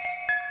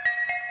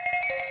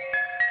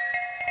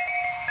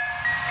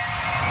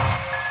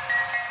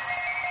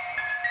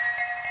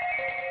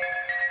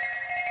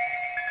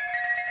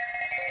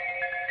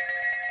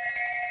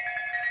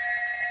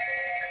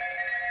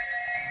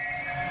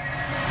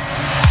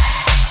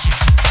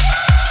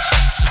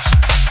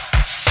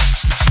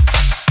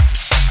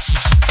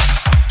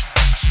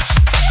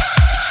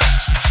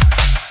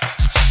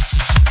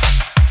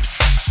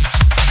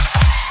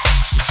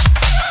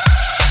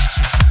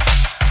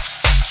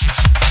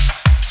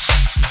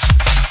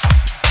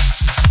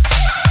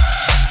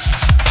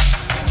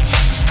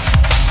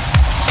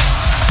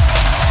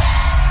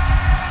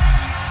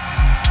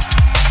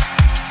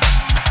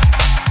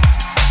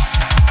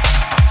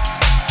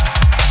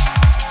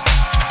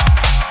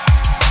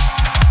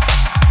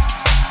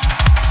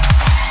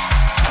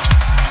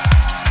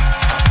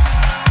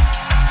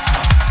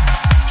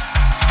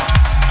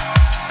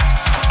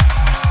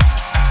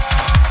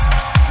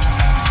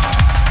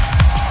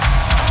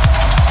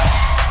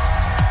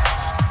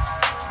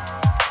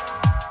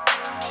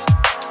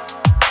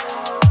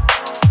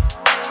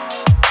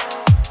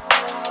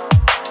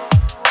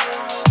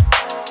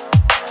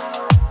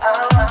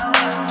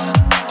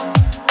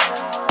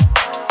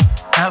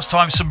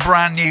 time some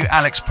brand new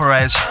Alex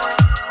Perez.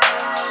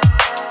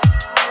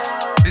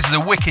 This is a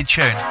wicked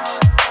tune.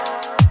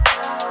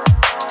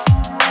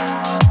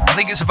 I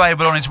think it's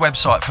available on his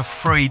website for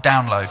free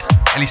download.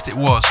 At least it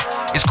was.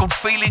 It's called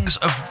Feelings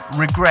of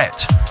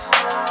Regret.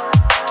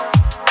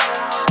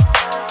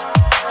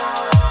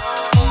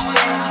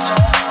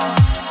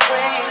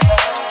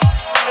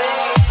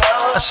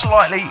 A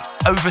slightly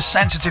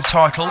oversensitive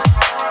title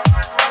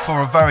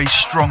for a very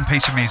strong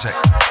piece of music.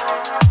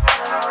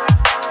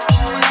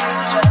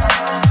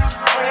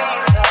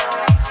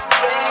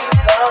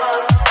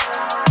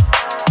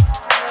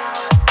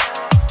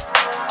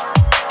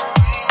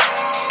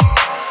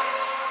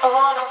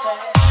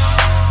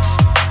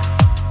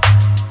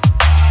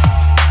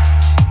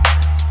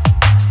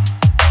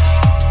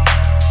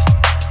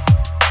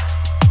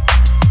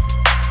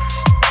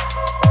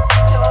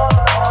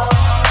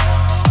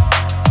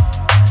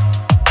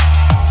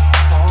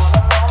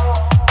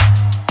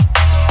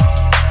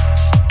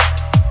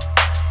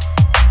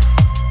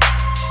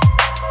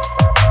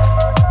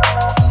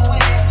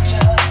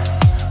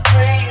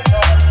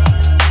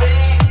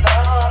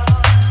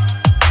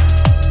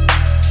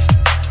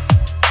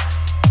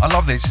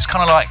 It's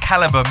kind of like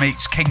Calibre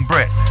meets King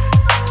Brit.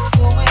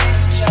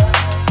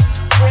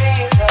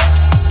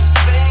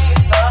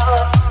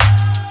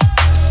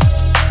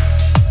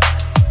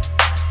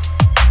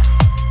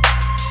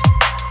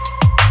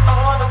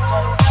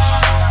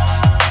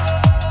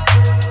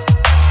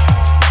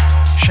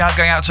 Shout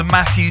going out to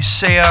Matthew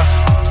Sear,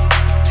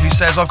 who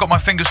says, I've got my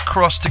fingers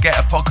crossed to get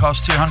a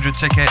Podcast 200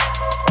 ticket.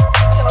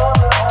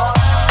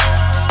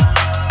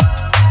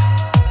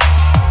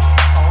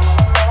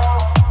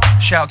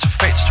 Shout out to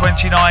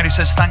Fitz29, who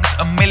says, thanks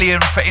a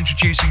million for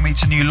introducing me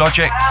to New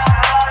Logic.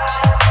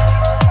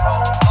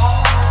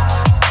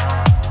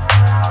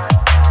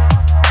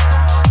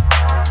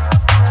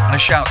 And a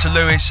shout out to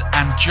Lewis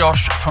and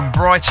Josh from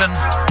Brighton,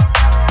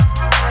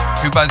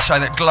 who both say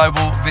that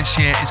Global this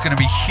year is going to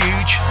be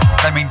huge.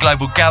 They mean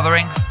Global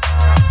Gathering,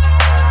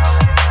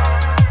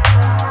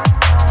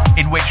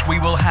 in which we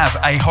will have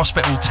a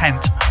hospital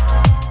tent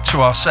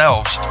to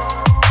ourselves.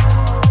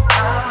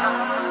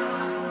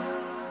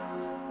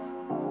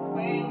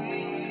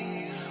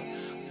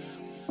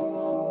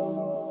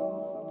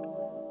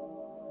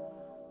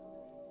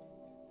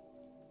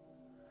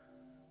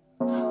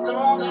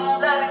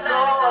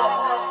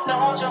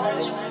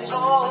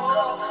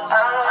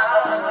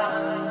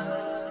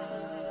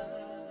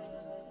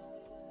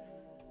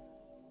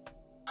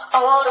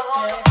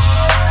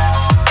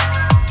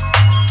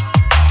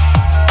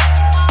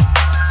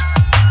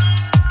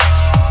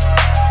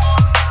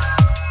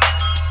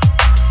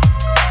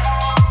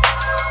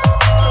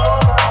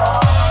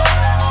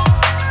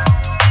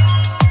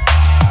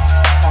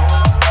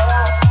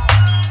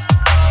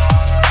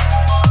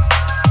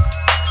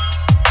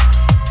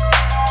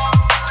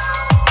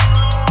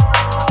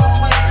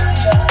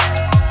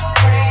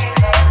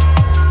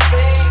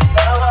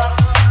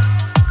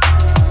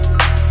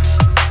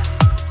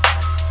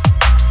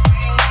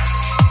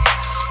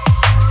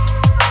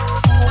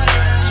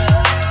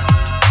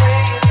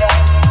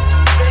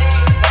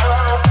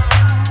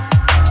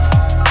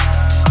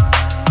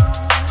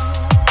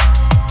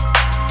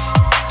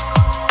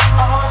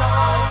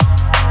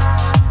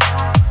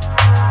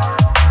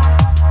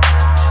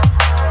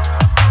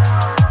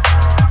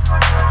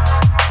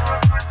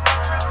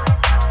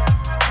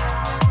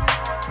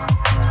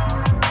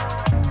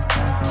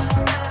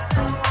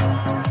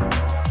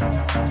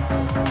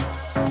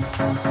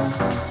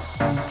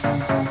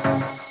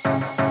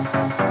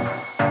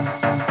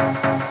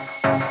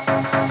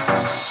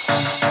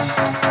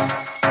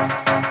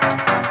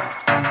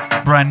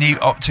 Brand new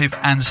Octave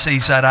and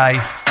CZA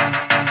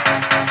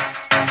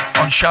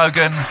on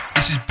Shogun.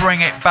 This is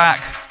Bring It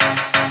Back.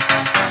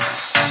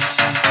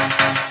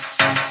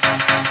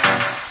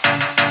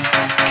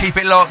 Keep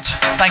it locked.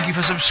 Thank you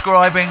for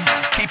subscribing.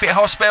 Keep it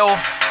hospital.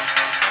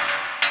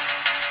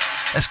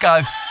 Let's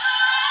go.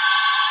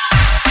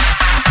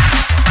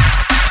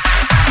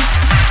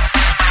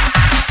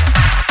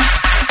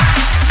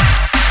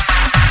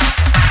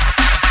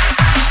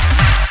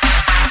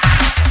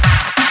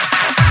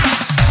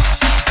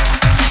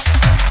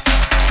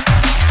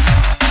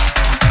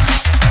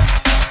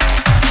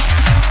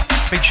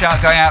 Big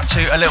shout going out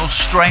to a little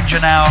stranger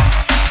now.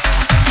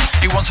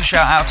 He wants a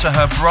shout out to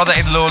her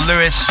brother-in-law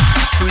Lewis,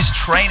 who is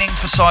training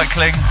for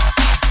cycling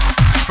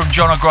from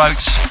John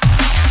O'Groats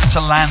to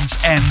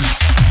Land's End,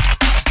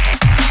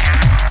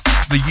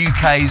 the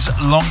UK's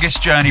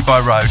longest journey by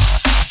road.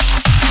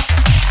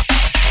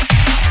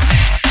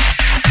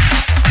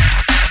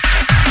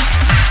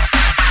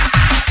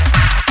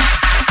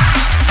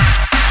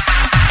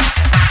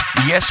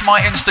 Yes,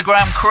 my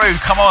Instagram crew,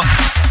 come on.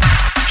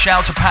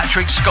 Shout out to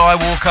Patrick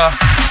Skywalker,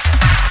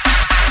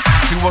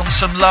 who wants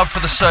some love for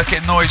the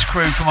Circuit Noise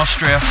crew from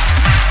Austria.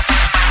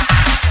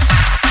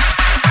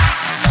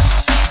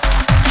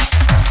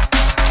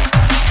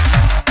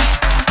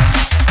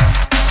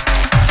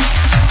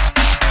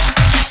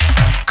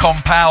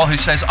 Compal, who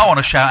says, I want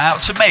to shout out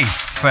to me.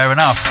 Fair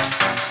enough.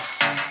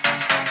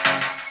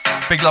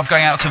 Big love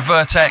going out to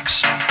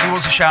Vertex. He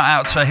wants a shout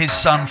out to his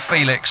son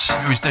Felix,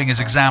 who is doing his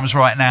exams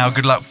right now.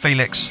 Good luck,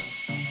 Felix.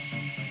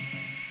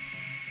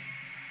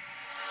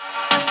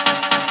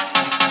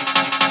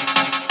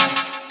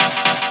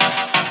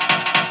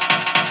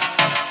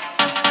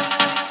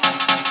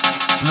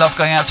 Love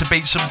going out to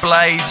Beats and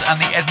Blades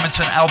and the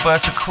Edmonton,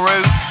 Alberta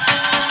crew,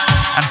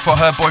 and for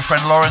her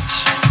boyfriend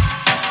Lawrence,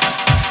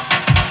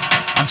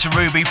 and to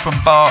Ruby from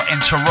Bar in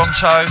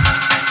Toronto.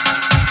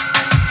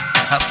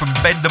 That's from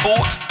Ben the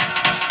Bort.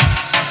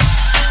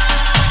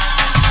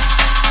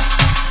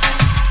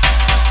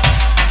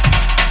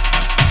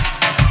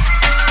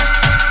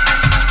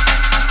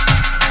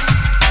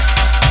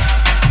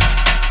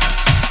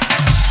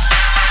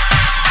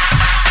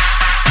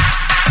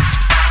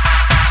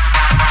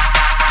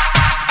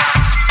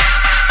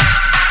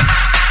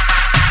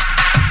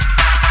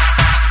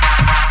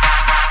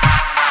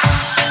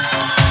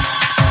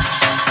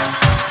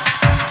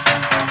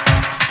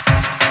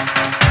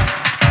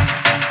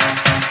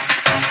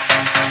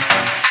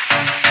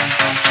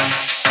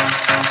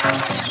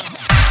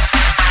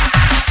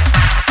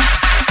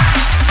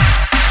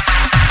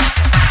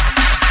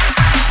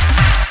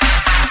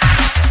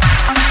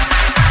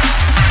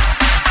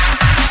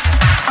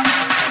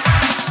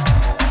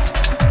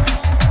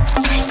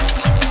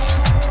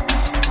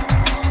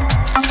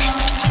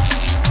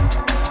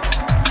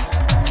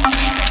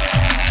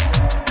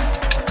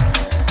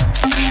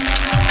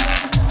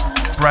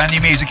 Brand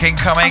new music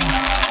incoming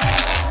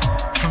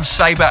from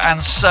Sabre and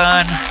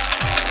CERN.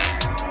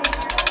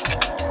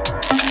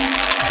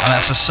 And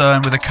that's a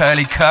CERN with a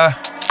curly cur.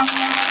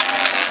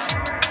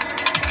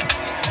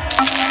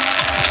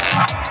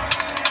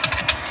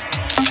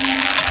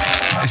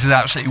 This is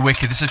absolutely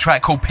wicked. This is a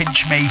track called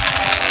Pinch Me.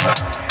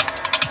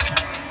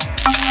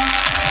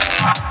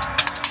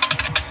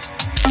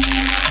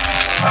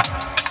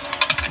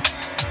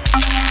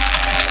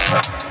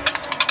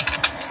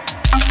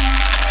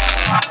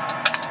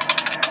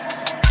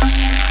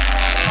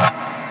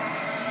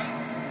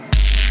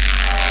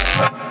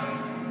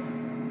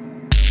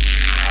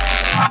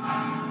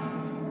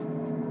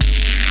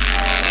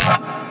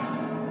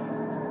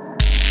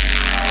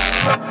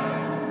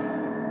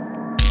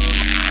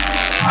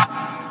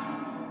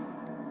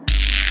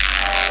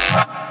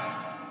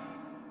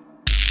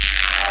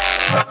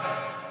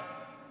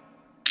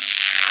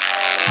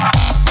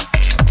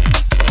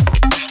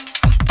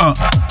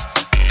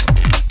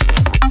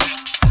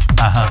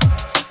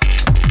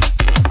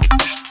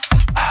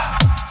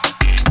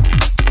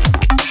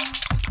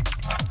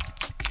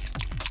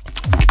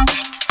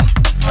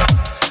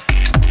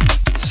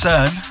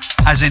 CERN,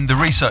 as in the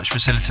research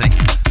facility,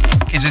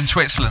 is in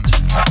Switzerland.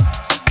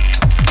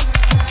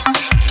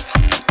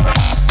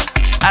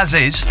 As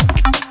is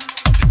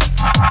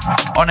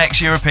Onyx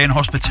European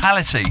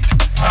Hospitality.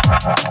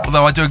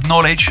 Although I do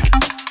acknowledge,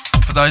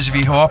 for those of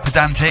you who are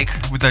pedantic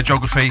with their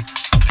geography,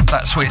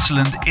 that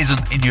Switzerland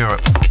isn't in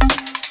Europe.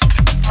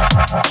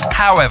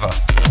 However,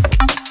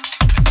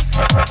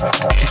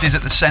 it is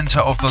at the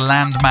centre of the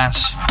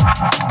landmass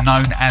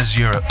known as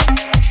Europe.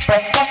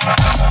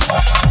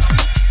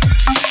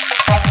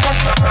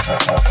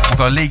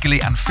 Although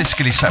legally and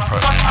fiscally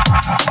separate.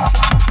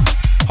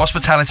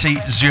 Hospitality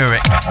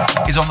Zurich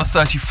is on the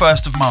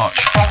 31st of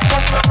March.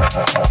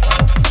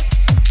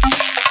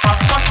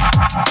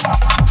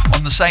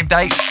 On the same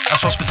date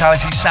as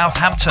Hospitality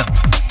Southampton,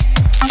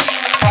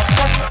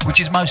 which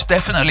is most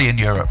definitely in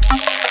Europe.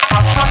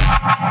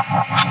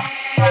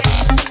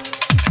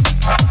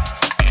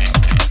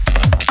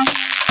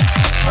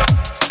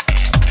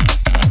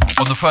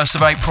 On the 1st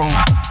of April,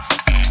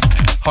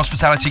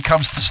 Hospitality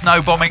comes to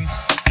Snowbombing,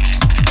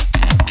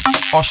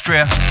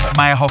 Austria,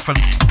 Meyerhofen.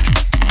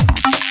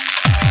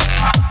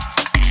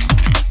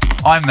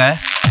 I'm there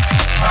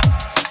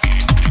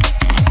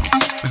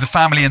with the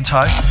family in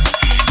tow,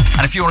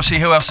 and if you want to see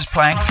who else is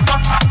playing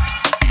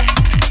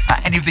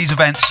at any of these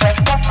events,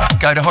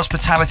 go to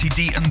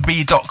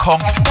hospitalitydnb.com.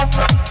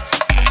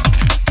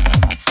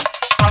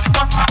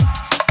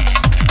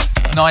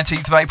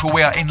 19th of April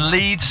we are in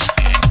Leeds,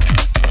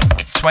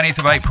 20th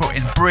of April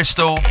in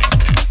Bristol,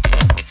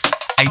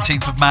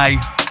 18th of May,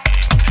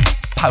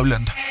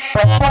 Poland.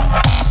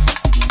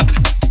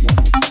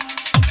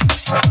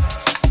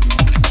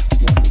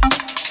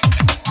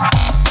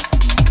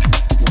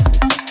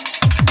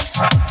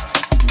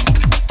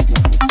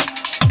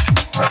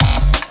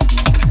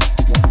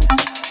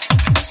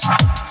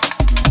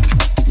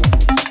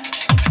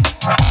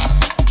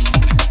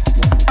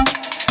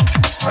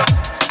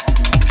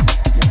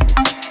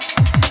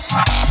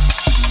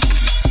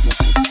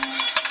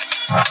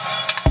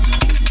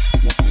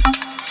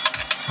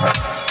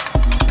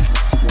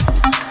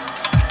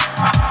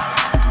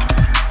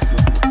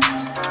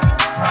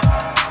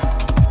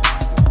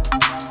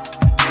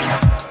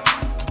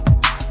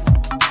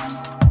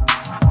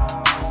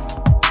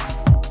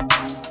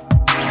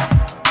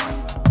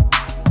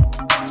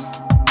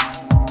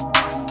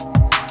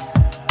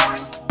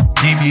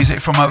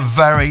 From a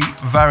very,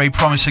 very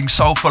promising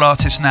soulful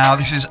artist now.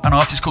 This is an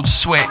artist called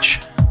Switch.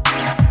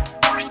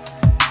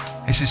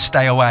 This is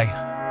Stay Away.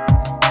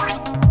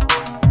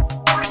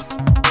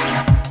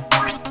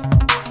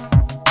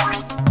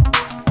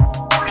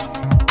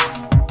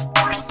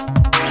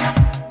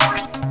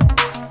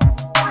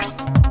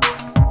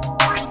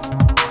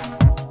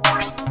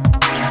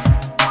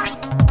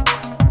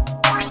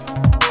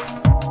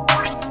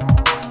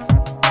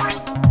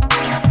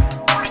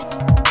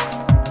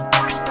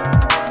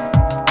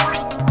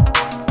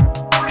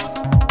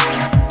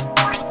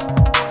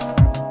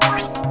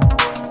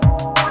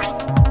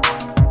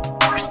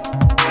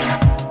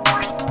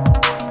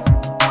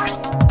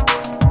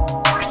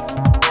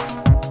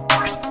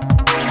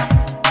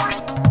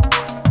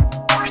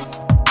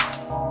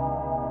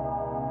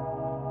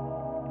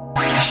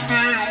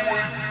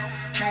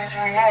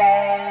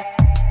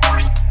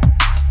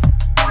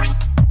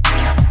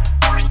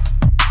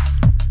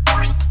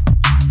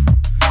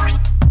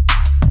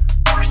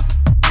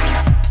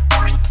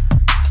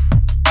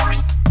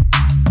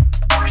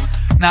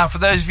 Now, for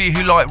those of you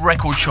who like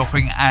record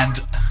shopping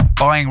and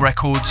buying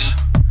records,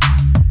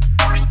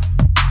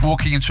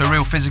 walking into a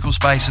real physical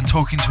space and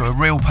talking to a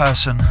real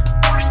person,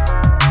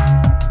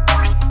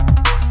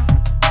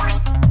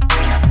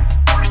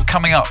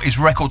 coming up is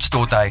Record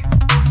Store Day.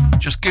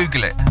 Just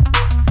Google it.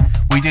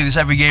 We do this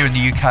every year in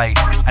the UK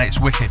and it's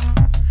wicked.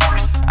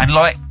 And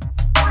like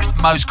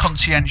most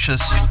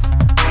conscientious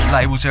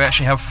labels who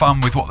actually have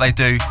fun with what they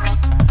do,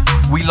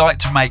 we like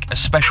to make a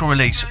special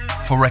release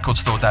for Record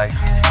Store Day.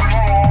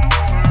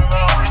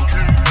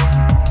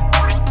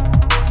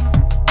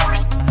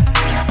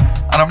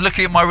 And I'm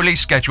looking at my release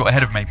schedule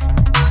ahead of me,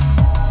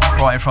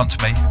 right in front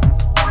of me.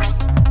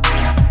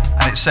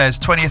 And it says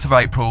 20th of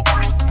April,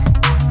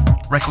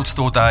 Record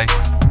Store Day,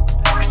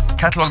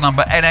 catalogue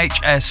number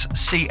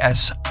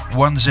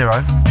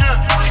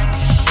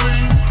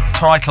NHSCS10,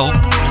 title,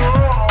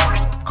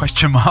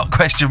 question mark,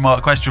 question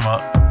mark, question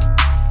mark.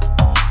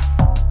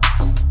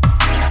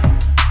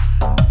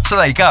 So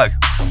there you go.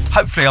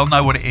 Hopefully I'll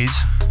know what it is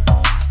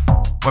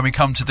when we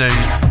come to do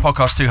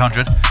Podcast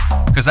 200,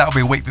 because that'll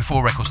be a week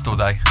before Record Store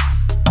Day.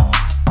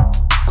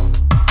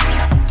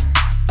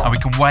 And we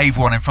can wave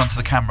one in front of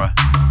the camera.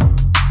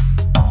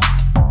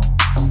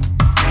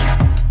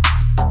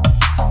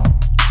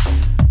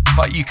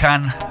 But you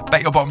can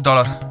bet your bottom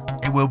dollar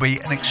it will be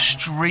an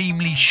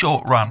extremely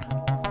short run,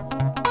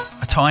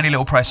 a tiny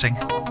little pressing,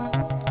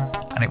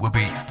 and it will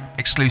be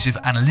exclusive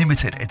and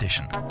limited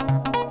edition.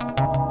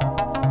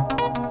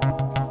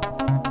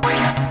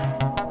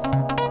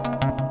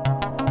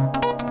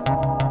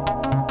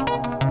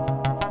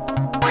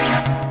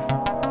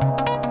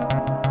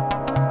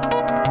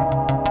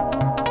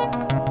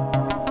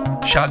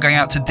 Shout going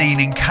out to Dean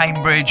in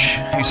Cambridge,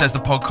 who says the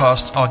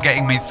podcasts are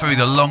getting me through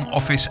the long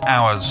office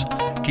hours.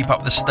 Keep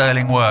up the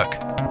sterling work.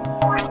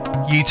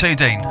 You too,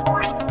 Dean.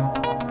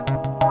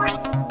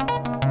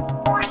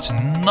 It's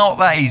not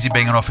that easy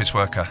being an office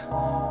worker.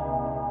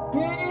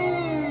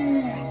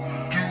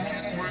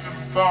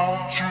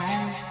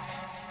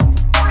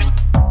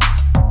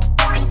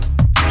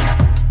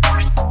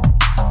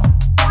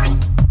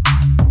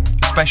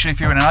 Especially if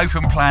you're in an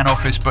open plan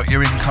office, but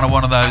you're in kind of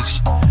one of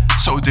those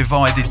sort of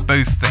divided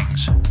booth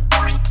things.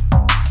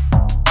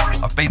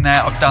 I've been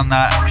there, I've done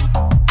that.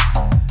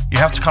 You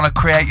have to kind of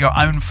create your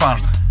own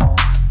fun.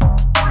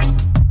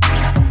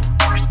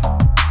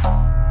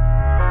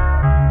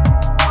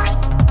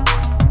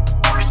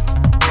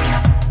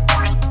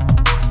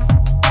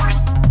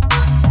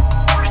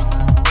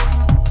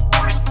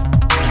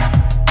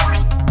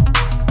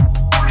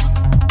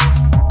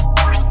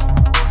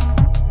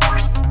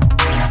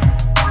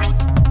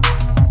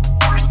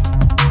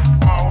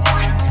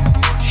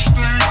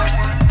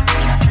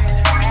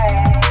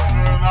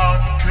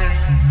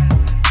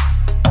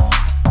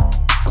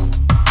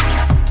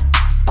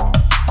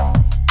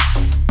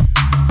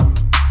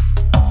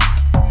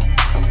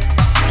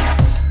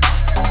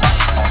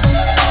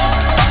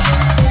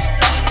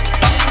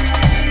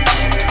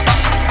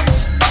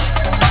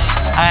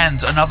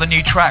 Another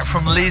new track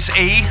from Liz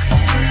E.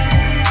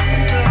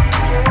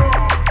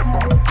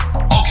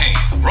 Okay,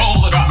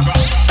 roll the drum.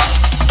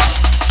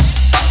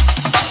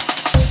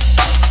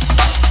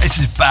 This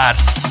is bad.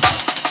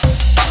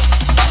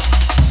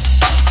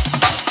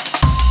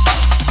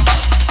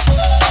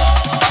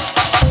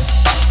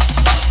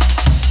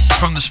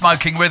 From the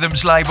Smoking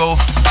Rhythms label,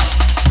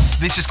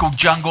 this is called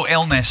Jungle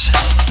Illness.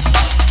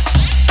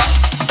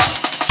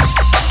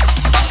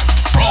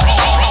 Roll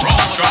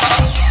the drum.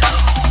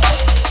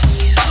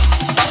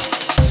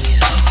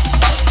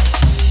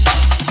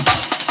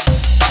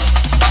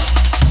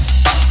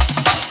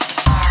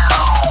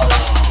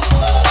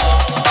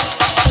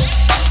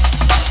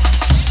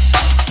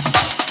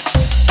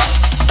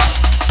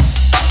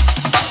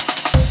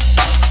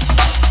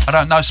 I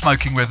don't know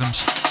Smoking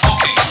Rhythms.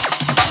 Okay.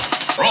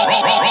 Roll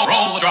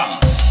the drum.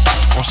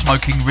 Or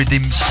Smoking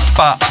Rhythms,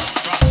 but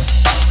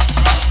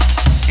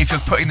if you're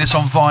putting this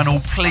on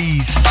vinyl,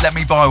 please let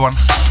me buy one.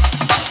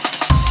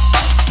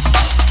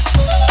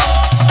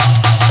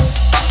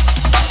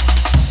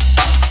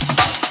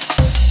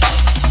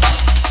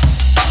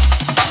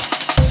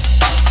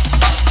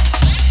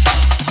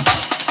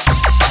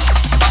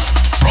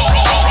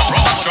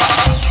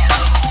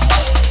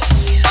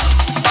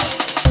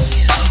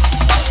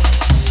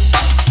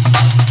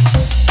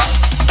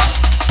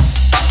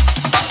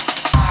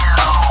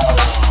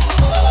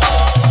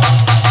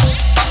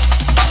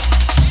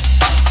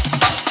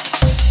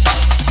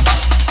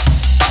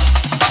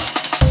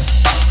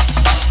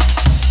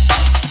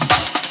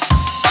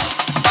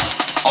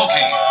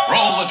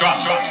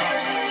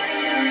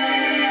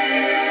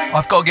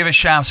 I've got to give a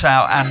shout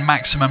out and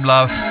maximum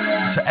love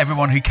to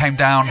everyone who came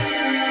down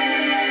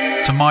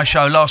to my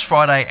show last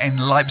Friday in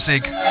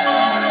Leipzig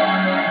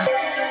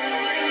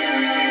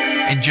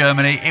in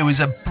Germany. It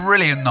was a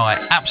brilliant night,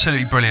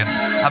 absolutely brilliant,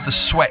 at the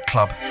Sweat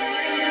Club,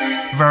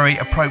 very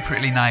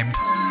appropriately named.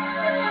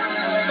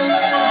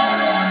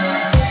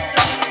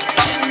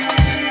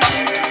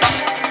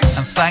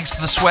 And thanks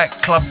to the Sweat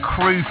Club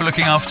crew for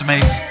looking after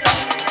me.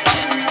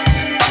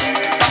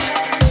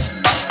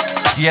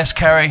 Yes,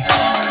 Kerry.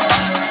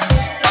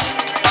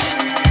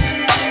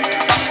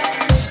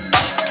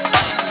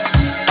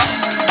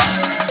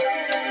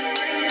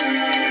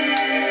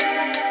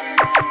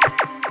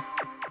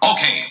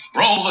 Okay,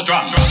 roll the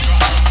drum.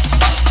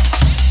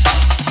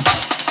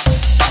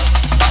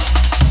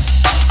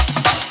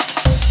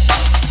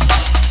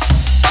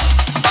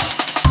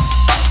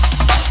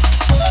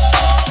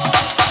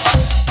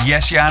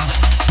 Yes, Jan.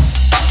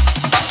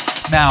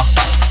 Now,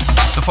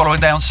 the following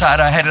day on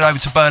Saturday, I headed over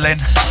to Berlin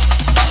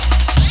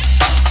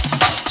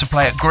to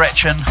play at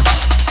Gretchen.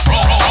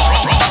 Roll the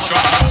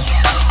drum.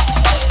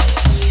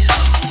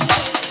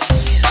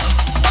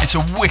 It's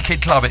a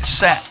wicked club. It's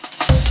set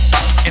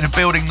in a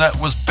building that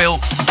was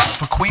built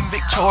for Queen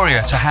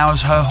Victoria to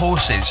house her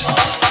horses.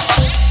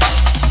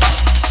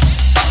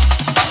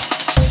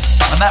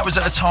 And that was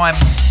at a time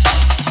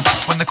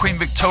when the Queen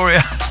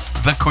Victoria,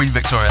 our Queen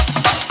Victoria,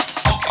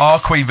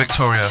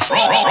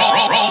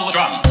 Roll the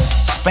drum.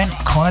 spent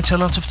quite a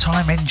lot of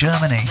time in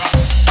Germany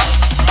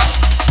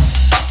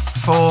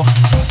for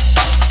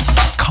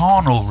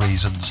carnal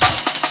reasons.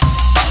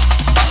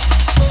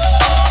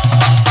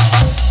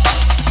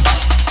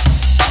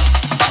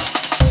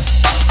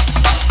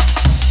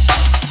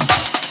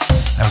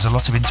 There was a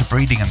lot of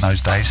interbreeding in those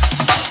days.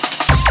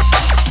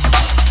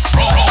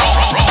 Roll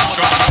the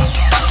drum.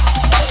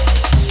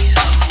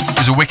 It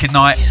was a wicked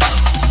night.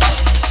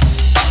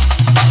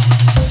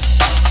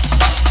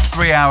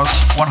 3 hours,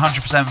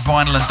 100%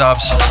 vinyl and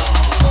dubs.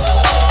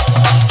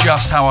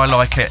 Just how I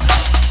like it.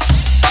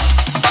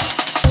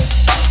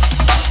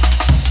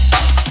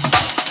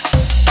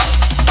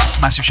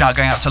 Massive shout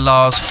going out to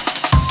Lars.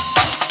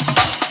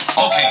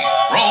 Okay,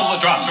 roll the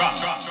drum.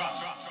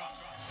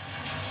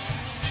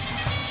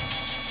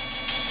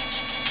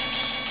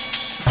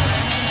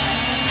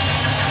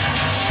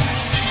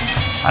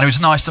 And it was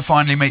nice to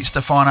finally meet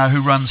Stefano,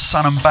 who runs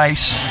Sun and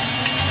Bass,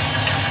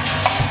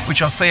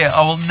 which I fear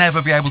I will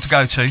never be able to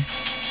go to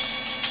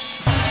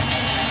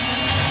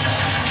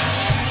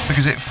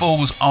because it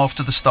falls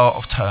after the start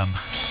of term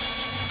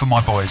for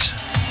my boys.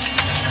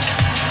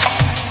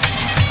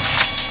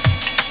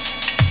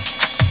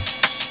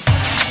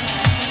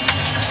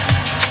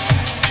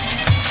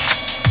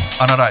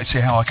 And I don't see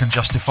how I can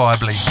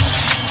justifiably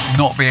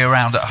not be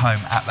around at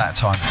home at that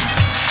time.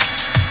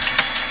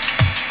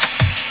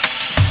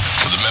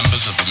 For the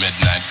members of the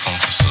Midnight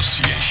Funk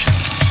Association,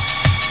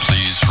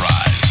 please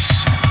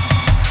rise.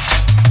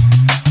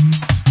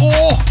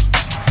 Oh!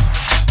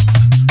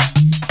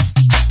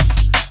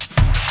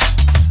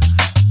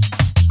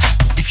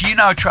 If you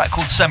know a track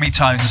called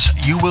Semitones,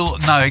 you will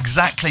know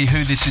exactly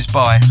who this is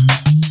by.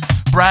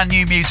 Brand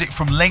new music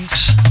from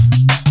Lynx.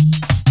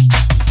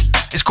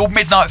 It's called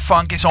Midnight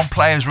Funk. It's on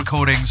Players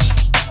Recordings.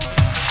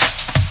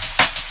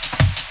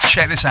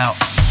 Check this out.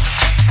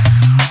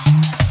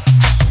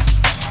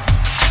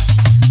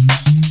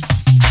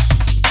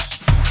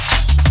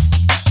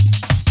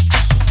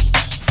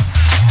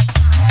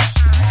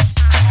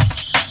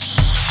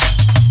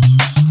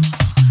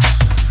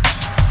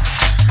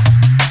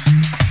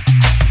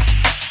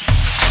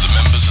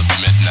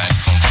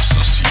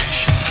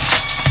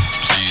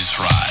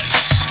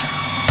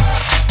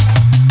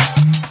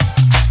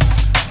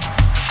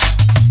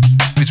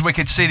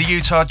 Wicked to see the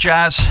Utah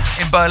Jazz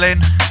in Berlin.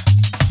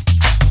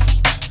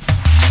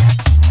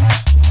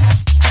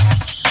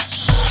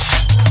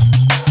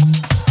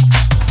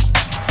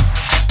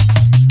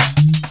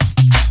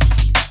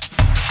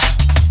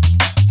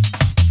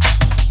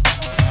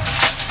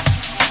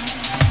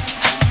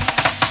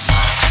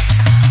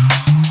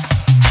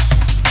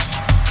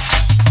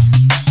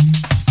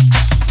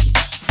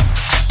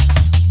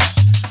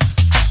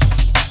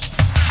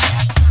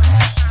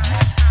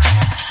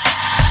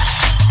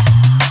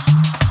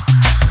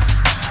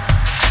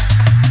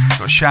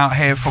 Shout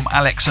here from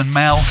Alex and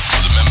Mel.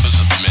 For the members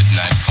of the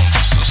Midnight Funk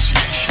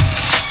Association,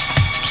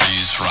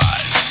 please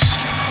rise.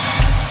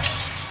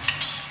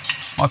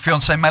 My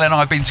fiancée Mel and I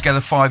have been together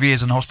 5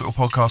 years, and Hospital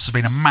Podcast has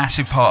been a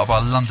massive part of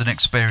our London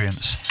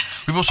experience.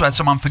 We've also had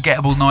some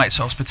unforgettable nights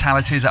at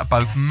hospitalities at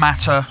both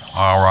Matter,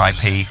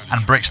 RIP,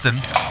 and Brixton.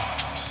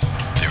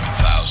 There are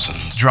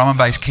thousands. Drum and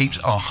bass keeps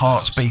our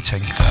hearts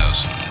beating.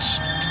 Thousands.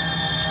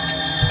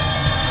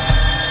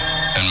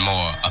 And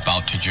more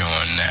about to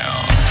join now.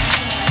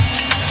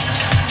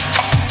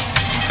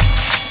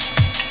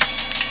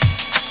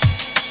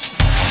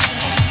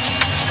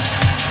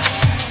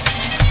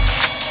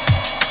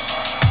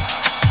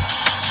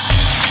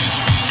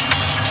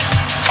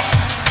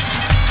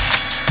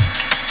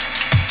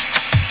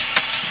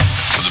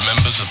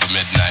 Of the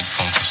Midnight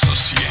Funk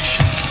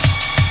Association,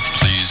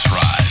 please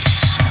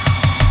rise.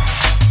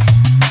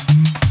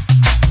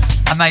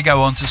 And they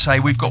go on to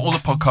say, we've got all the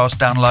podcasts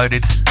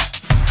downloaded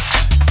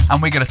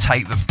and we're going to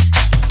take them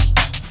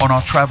on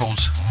our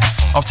travels.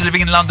 After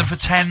living in London for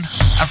 10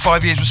 and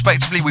 5 years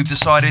respectively, we've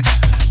decided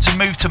to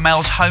move to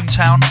Mel's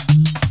hometown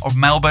of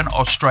Melbourne,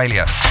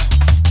 Australia,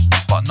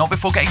 but not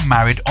before getting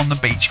married on the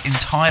beach in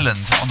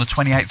Thailand on the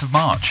 28th of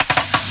March,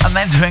 and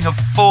then doing a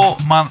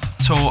 4-month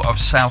tour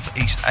of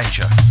Southeast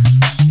Asia.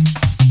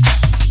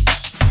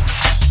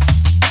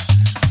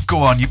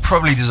 Go on, you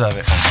probably deserve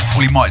it.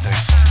 Well, you might do.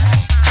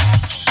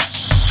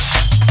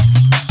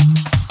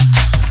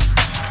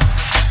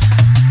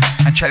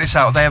 And check this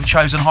out, they have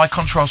chosen High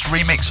Contrast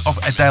remix of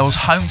Adele's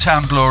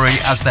Hometown Glory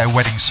as their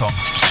wedding song.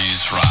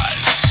 Please rise.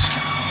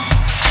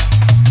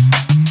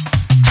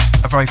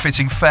 A very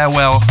fitting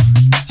farewell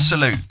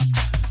salute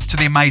to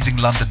the amazing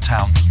London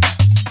town.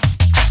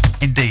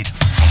 Indeed.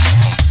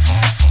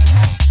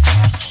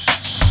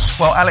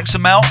 Well, Alex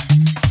and Mel,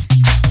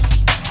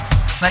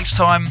 next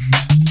time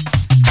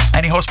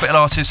any hospital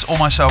artists or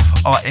myself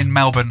are in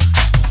Melbourne,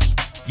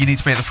 you need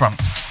to be at the front.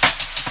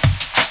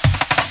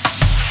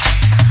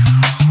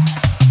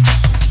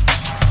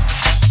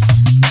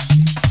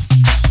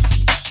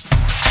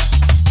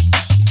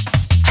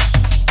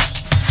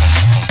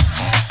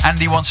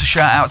 Andy wants a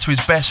shout out to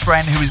his best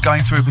friend who is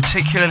going through a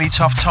particularly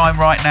tough time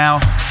right now,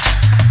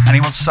 and he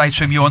wants to say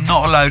to him, you are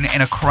not alone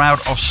in a crowd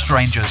of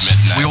strangers.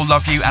 Midnight. We all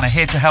love you and are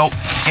here to help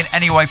in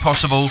any way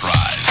possible.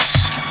 Rise.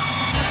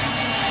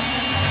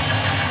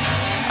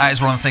 That is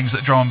one of the things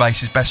that drum and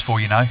bass is best for,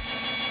 you know.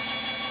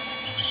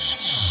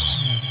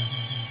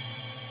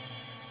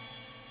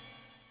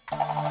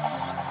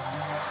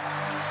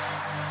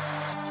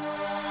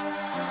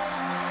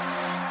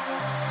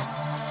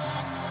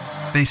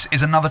 This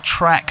is another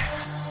track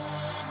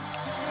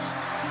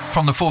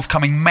from the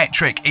forthcoming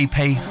Metric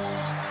EP.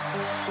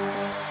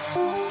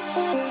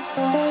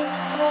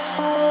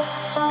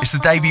 It's the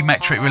debut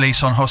Metric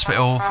release on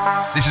Hospital.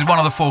 This is one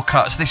of the 4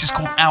 cuts. This is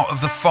called Out of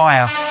the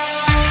Fire.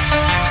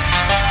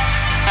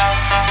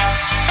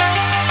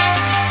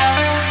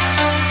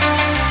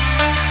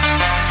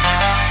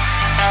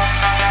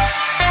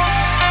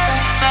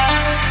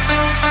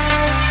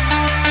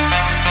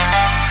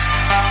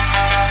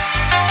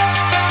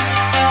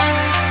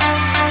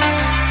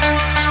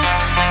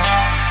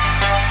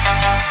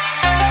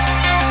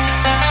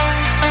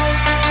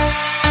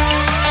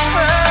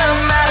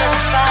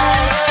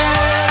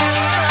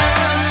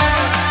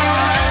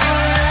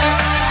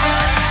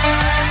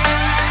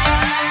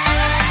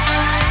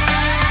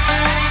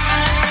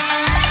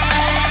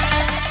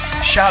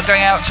 Shout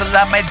going out to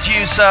La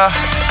Medusa.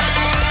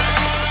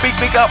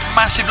 Big up,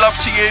 massive love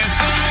to you.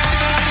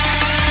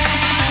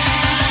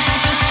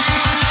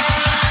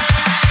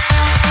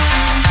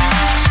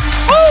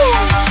 Woo!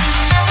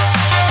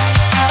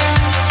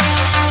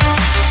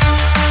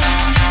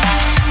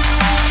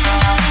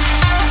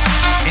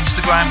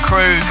 Instagram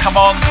crew, come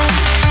on.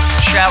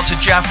 Shout to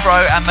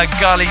Jaffro and the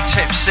Gully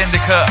Tips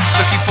Syndicate.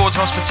 Looking forward to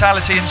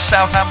hospitality in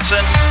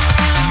Southampton.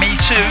 Me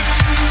too.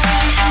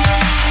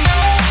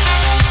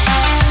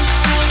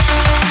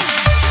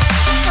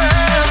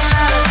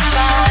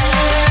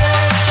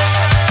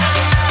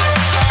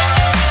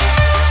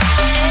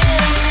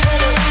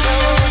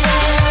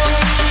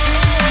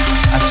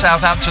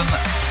 Southampton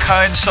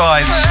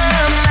coincides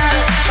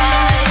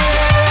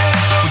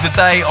with the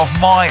day of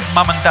my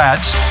mum and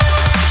dad's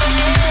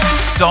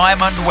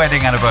diamond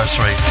wedding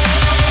anniversary.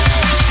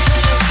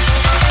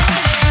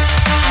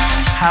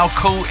 How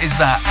cool is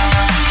that?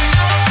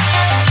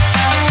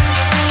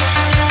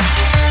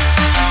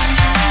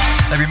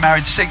 They've been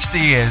married 60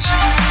 years.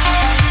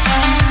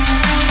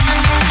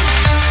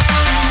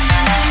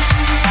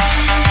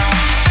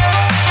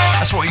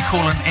 That's what you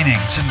call an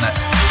innings, isn't it?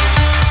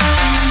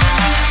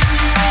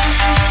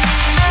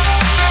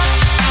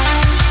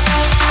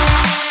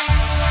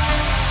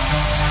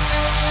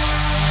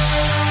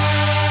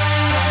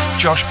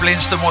 Josh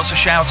Blinston wants a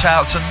shout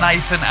out to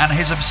Nathan and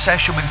his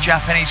obsession with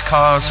Japanese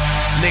cars,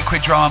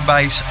 liquid drum and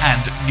bass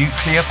and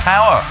nuclear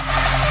power.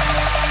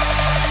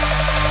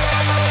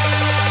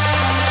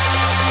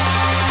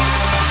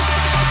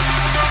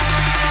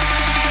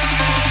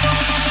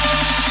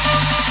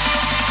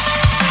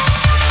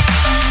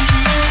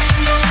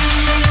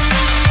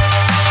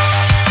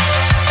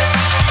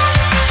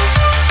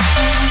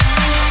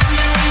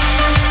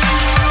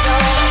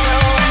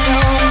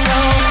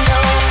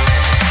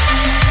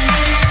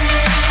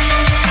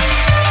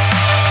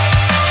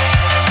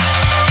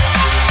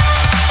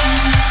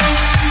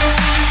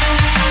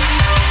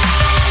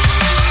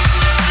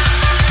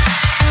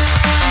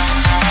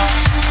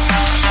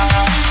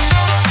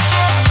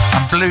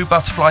 Blue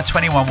Butterfly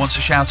 21 wants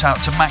a shout out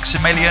to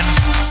Maximilian,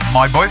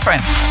 my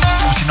boyfriend.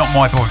 Obviously not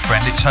my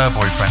boyfriend, it's her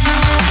boyfriend.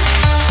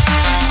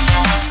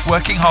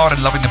 Working hard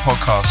and loving the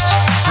podcast.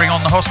 Bring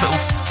on the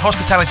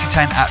hospitality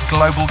tent at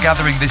Global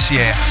Gathering this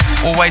year.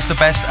 Always the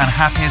best and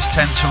happiest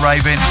tent to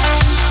rave in.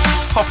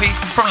 Poppy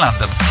from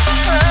London.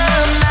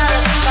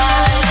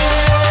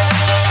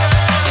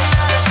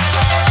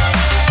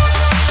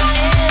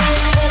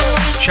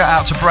 Shout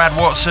out to Brad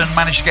Watson,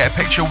 managed to get a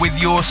picture with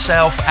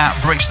yourself at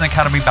Brixton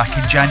Academy back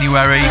in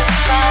January.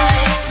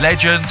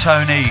 Legend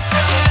Tony.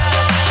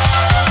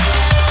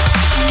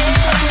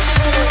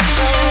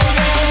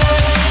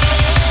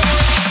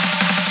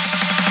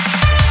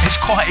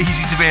 It's quite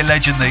easy to be a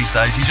legend these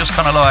days. You just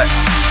kind of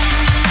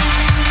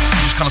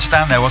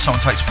stand there while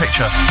someone takes a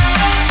picture.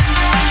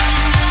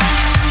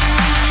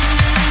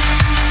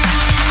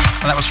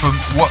 And that was from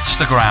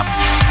Whatstagram.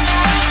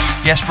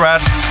 Yes, Brad,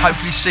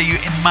 hopefully see you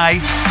in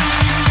May.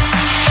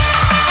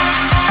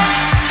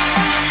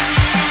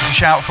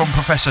 shout from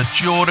Professor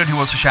Jordan, who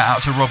wants a shout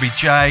out to Robbie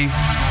J.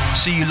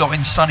 See you lot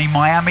in sunny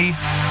Miami.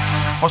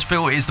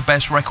 Hospital is the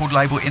best record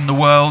label in the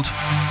world.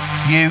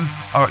 You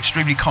are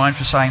extremely kind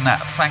for saying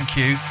that. Thank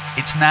you.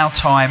 It's now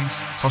time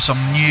for some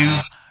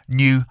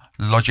new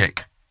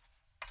Logic.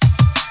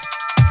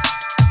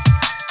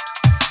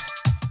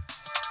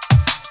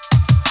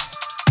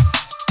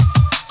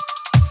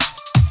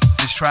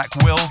 This track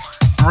will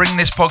bring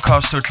this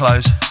podcast to a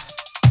close.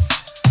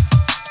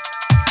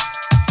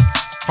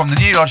 From the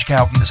new Logic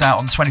album that's out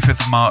on the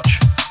 25th of March.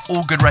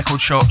 All good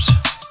record shops,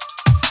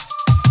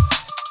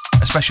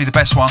 especially the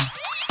best one,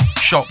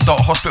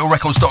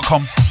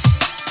 shop.hospitalrecords.com.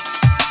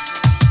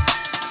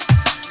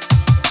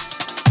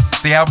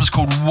 The album's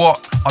called What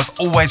I've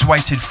Always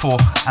Waited For,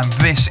 and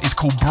this is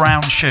called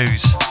Brown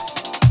Shoes.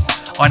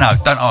 I know,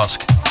 don't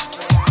ask.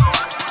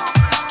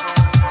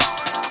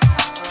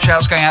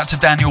 Shouts going out to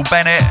Daniel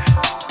Bennett,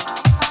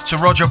 to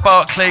Roger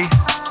Barkley,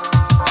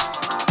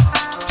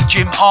 to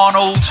Jim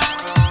Arnold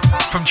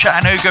from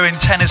Chattanooga in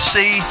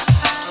Tennessee.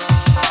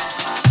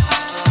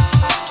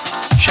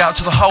 Shout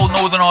to the whole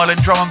Northern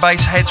Ireland drum and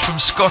bass heads from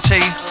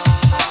Scotty.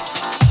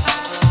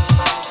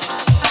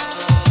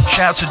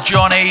 Shout to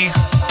Johnny,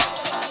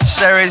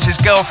 Sarah's his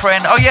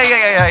girlfriend. Oh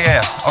yeah.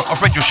 I've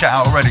read your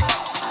shout out already.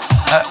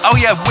 Oh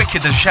yeah,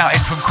 Wicked has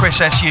shouted from Chris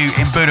SU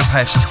in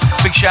Budapest.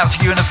 Big shout to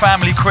you and the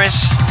family,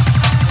 Chris.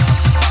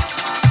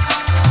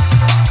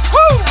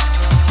 Woo!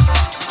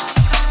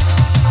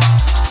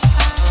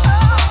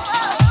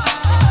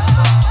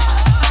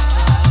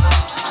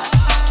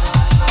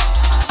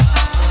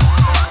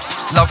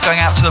 Love going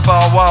out to the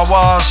Bar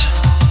Wah-Wahs.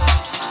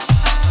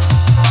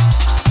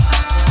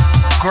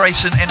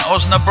 Grayson in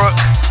Osnabrück.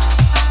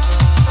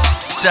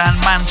 Dan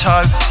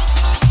Manto.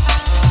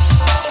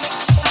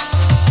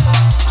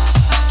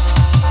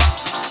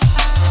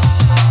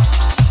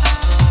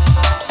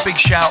 Big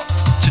shout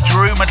to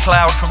Drew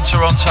McLeod from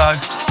Toronto,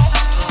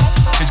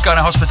 who's going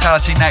to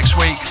hospitality next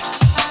week.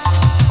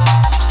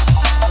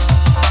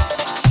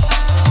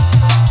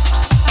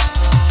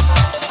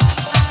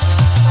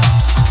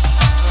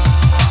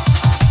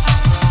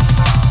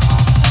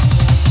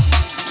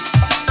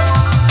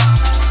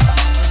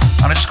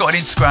 And I just got an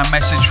Instagram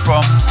message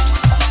from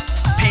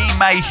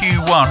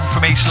Mayhew1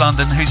 from East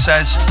London, who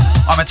says,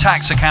 I'm a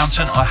tax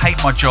accountant, I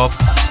hate my job,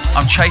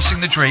 I'm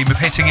chasing the dream of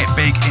hitting it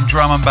big in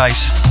drum and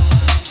bass.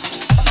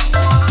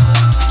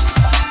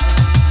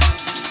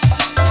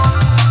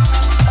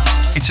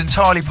 It's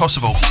entirely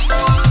possible.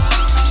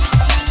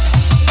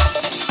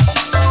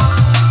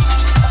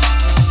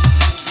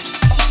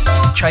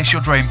 Chase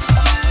your dream.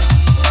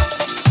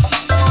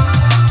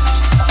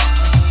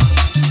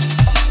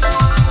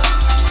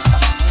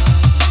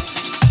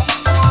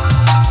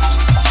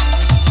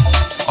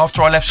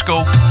 After I left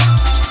school,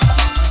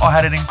 I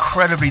had an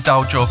incredibly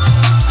dull job,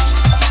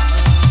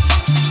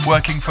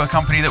 working for a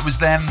company that was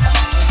then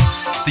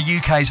the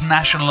UK's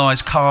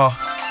nationalised car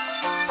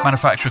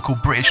manufacturer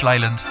called British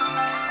Leyland,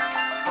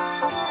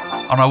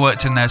 and I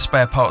worked in their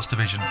spare parts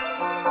division.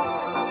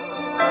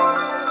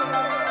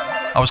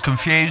 I was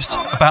confused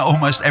about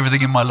almost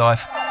everything in my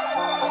life.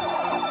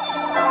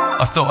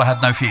 I thought I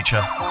had no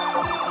future.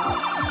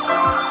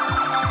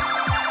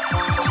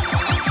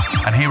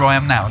 And here I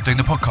am now doing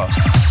the podcast.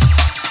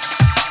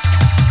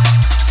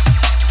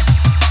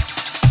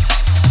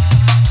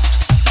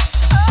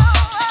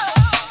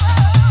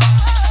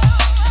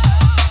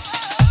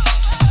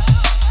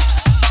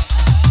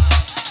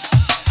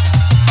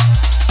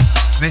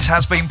 This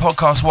has been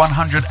podcast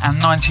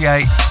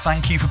 198.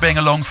 Thank you for being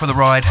along for the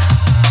ride.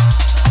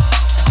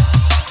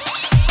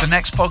 The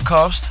next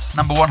podcast,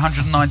 number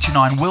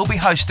 199, will be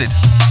hosted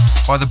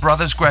by the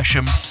brothers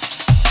Gresham.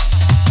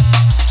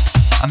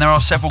 And there are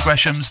several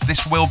Greshams.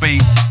 This will be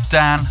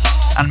Dan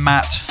and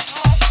Matt,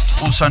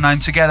 also known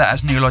together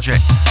as New Logic.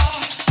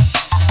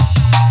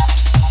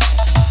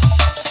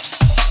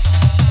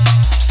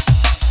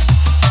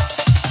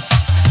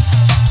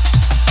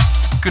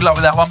 Good luck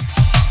with that one.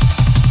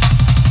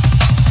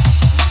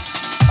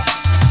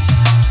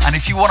 And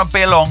if you want to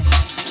be along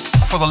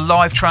for the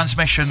live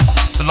transmission,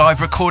 the live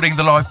recording,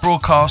 the live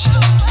broadcast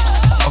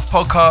of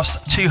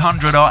podcast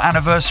 200, our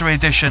anniversary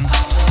edition,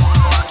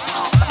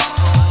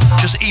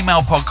 just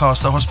email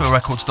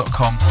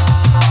podcast@hospitalrecords.com.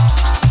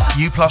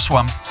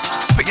 U+1.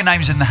 Put your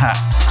names in the hat.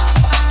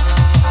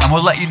 And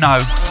we'll let you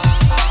know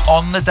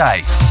on the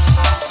day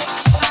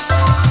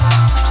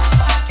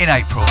in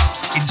April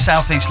in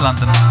South East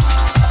London.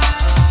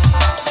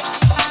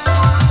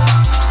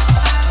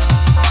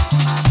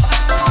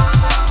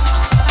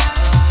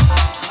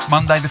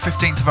 Monday the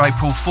 15th of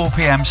April, 4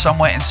 p.m,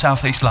 somewhere in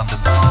South East London.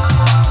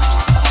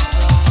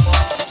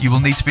 You will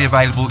need to be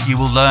available. You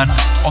will learn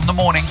on the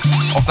morning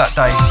of that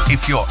day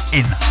if you're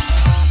in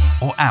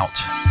or out.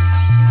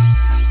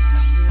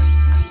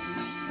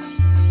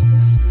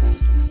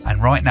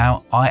 And right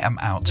now, I am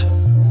out.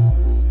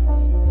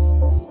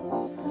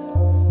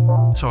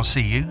 So I'll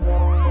see you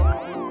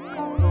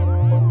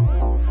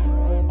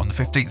on the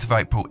 15th of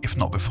April, if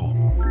not before.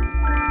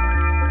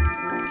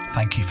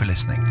 Thank you for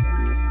listening.